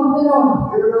coming of the Lord.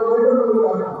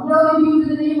 Glory be to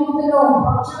the name of the Lord.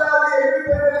 పక్షులాగా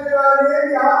ఎగిరిపోయినది కానీ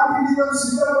ఆత్మీయ జీవితం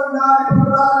సిద్ధంగా ఉండాలి,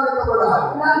 పురాణాలు ఎక్కబడాలి.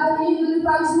 Like the eagle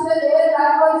flies in the air,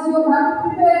 likewise you have to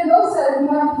prepare yourself, you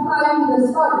have to fly to the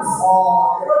skies.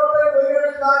 ఎవరిపై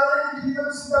పోయినట్టు కానీ జీవితం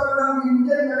సిద్ధంగా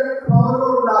ఇంకే కరెక్ట్ పవర్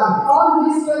ఉండాలి.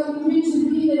 Always your image should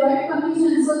be in the right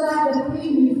condition so that the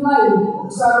plane will fly.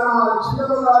 ఒకసారి మా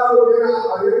చిన్నగారు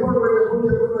airport పోయినప్పుడు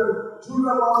చెప్తున్నారు,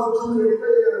 చూడరా బాబు చూడు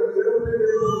ఏరోప్లేన్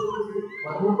వెళ్ళిపోతుంది,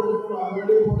 భగవంతుడికి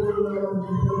అలాగే పోతున్నాం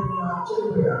జీవితం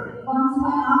ఆశ్చర్యపోయాను. Once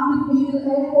my aunt took me to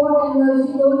the airport and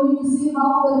she told me to see how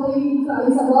the plane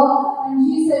flies above, and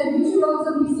she said we should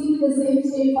also be seen in the same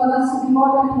state for us to be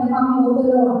caught up in the coming of the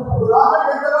Lord. పురాణం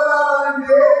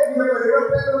ఎక్కబడాలంటే ఈ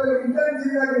యొక్క aeroplane engine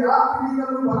తిరిగి ఆత్మీయంగా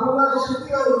భగవంతుడి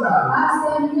శక్తిగా ఉండాలి. As the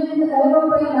engine in the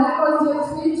aeroplane, likewise your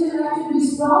spiritual life should be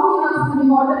strong enough to be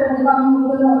caught up in the coming of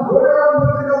the Lord. పత్రిక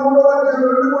 3:2 వాక్యం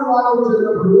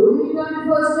చదివినప్పుడు We turn to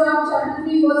 1 John chapter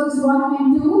 3 verses 1 and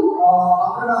 2.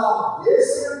 అక్కడ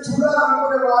యేసుని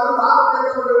చూడాలనుకునే వారు,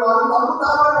 రాకడెక్కబడే వారు తమను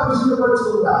తామే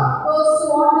పరిశుద్ధపరచుకుంటారు. Those who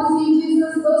want to see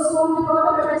Jesus, those who want to caught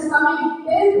up at His coming,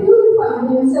 they purify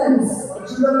themselves.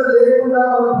 పరిశుద్ధత లేకుండా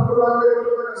మనం పురాణాలు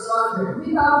సాధ్యం.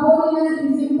 Without holiness, it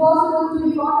is impossible to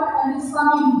be caught up at His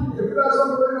coming.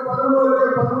 ఎఫెసీయులకు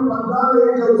 13:14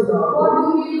 ఏం చదువుతారు? What do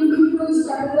we read in Hebrews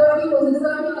chapter 30 verses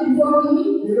 13 and 14?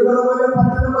 నిర్మలమైన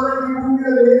పట్టణం మనకి ఈ భూమి మీద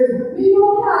లేదు. We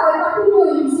don't have a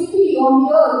continuing city on the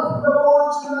earth.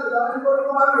 ఉండబోతున్న దాని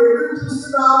కొరకు మనం ఎదురు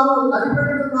చూస్తున్నాము,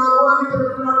 కనిపెడుతున్నాము అని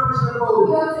చెప్తున్నాడు కృష్ణ పౌలు.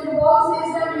 Here St. Paul says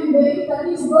that we wait that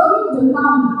His going to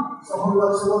come. సహోదర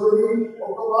సహోదరి,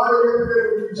 ఒక మాట చెప్పే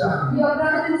గుర్తించాలి. Dear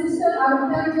brother and sister, I will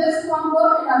tell just one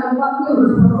word and I will conclude.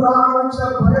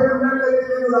 ప్రభువుకి భయం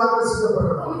ఉన్నట్లయితే నేను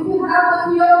ఆకర్షించబడతాను. If you have the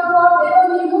fear of God, then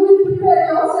only you will prepare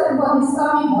yourself for His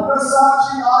coming.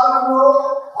 మనస్సాక్షి కాలంలో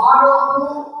ఆరోగ్యం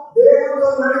దేవుడితో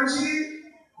నడిచి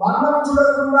మరణం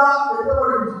చూడకుండా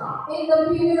ఎక్కబడించిన In the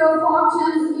period of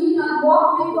conscience, he has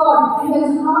walked with God. He has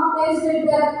not tasted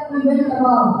death, he went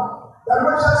above.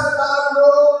 ధర్మశాస్త్ర కాలంలో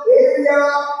ఏలియా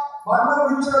మరణం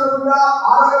విడిచకుండా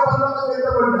ఆలయ పర్వతం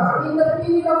ఎక్కబడ్డాడు. In the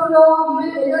period of law,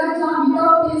 even Elijah,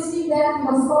 without tasting death,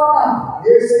 was caught up.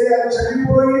 యేసయ్య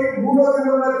చనిపోయి మూడో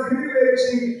దినాన తిరిగి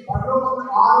లేచి పరలోకం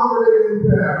ఆరోహణలో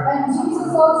వెళ్ళిపోయాడు. And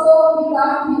Jesus also, he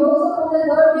died, he rose up on the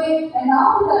third day, and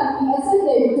after that he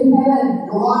ascended to heaven.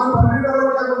 యోహాను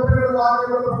 12:32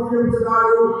 వాక్యంలో ప్రభు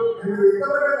చెప్తున్నాడు, నేను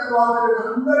ఎక్కబడిన తర్వాత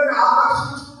అందరిని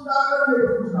ఆకర్షించుకుంటానని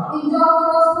చెప్తున్నాడు. In John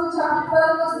Gospel chapter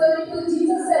 12 verse 32,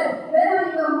 Jesus said, when I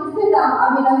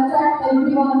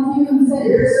one of you himself.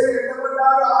 యేసు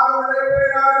ఎత్తబడ్డాడు,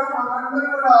 ఆనందమైపోయాడు, మనందరం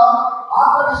కూడా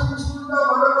ఆకర్షించుకుంటూ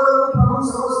మన కొరకు ప్రభు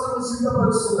సమస్తము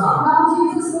సిద్ధపరుస్తున్నాడు. Now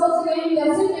Jesus was again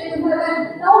ascended to heaven.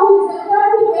 Now he is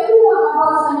attracting every one of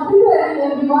us and preparing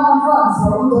every one of us.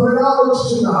 ప్రభు త్వరగా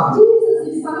వచ్చుచున్నాడు. Jesus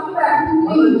is coming back to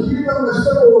మన me. జీవితం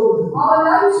నష్టపోవద్దు. Our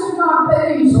lives should not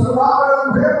perish. ప్రభు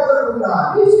రాకడను భయపడకుండా,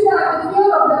 We should have the fear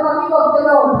of the coming of the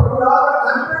Lord. ప్రభు రాకడ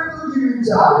కనిపెడుతూ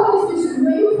జీవించాలి. Always we should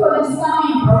wait for his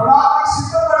coming. ప్రభు రాకడ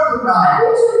సిద్ధపడుతున్నా. And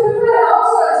we should prepare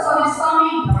ourselves for his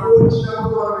coming. ప్రభు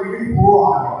వచ్చినప్పుడు మనం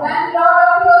వెళ్ళిపోవాలి. When Lord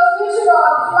appears, we should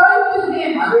all fly to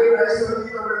him. అదే క్రైస్తవ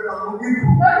జీవితం యొక్క ముగింపు.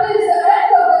 That is the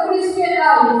end of the Christian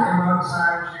life. మనకు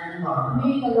సహాయం చేయండి.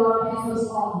 May the Lord help us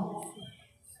all.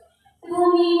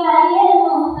 তুমি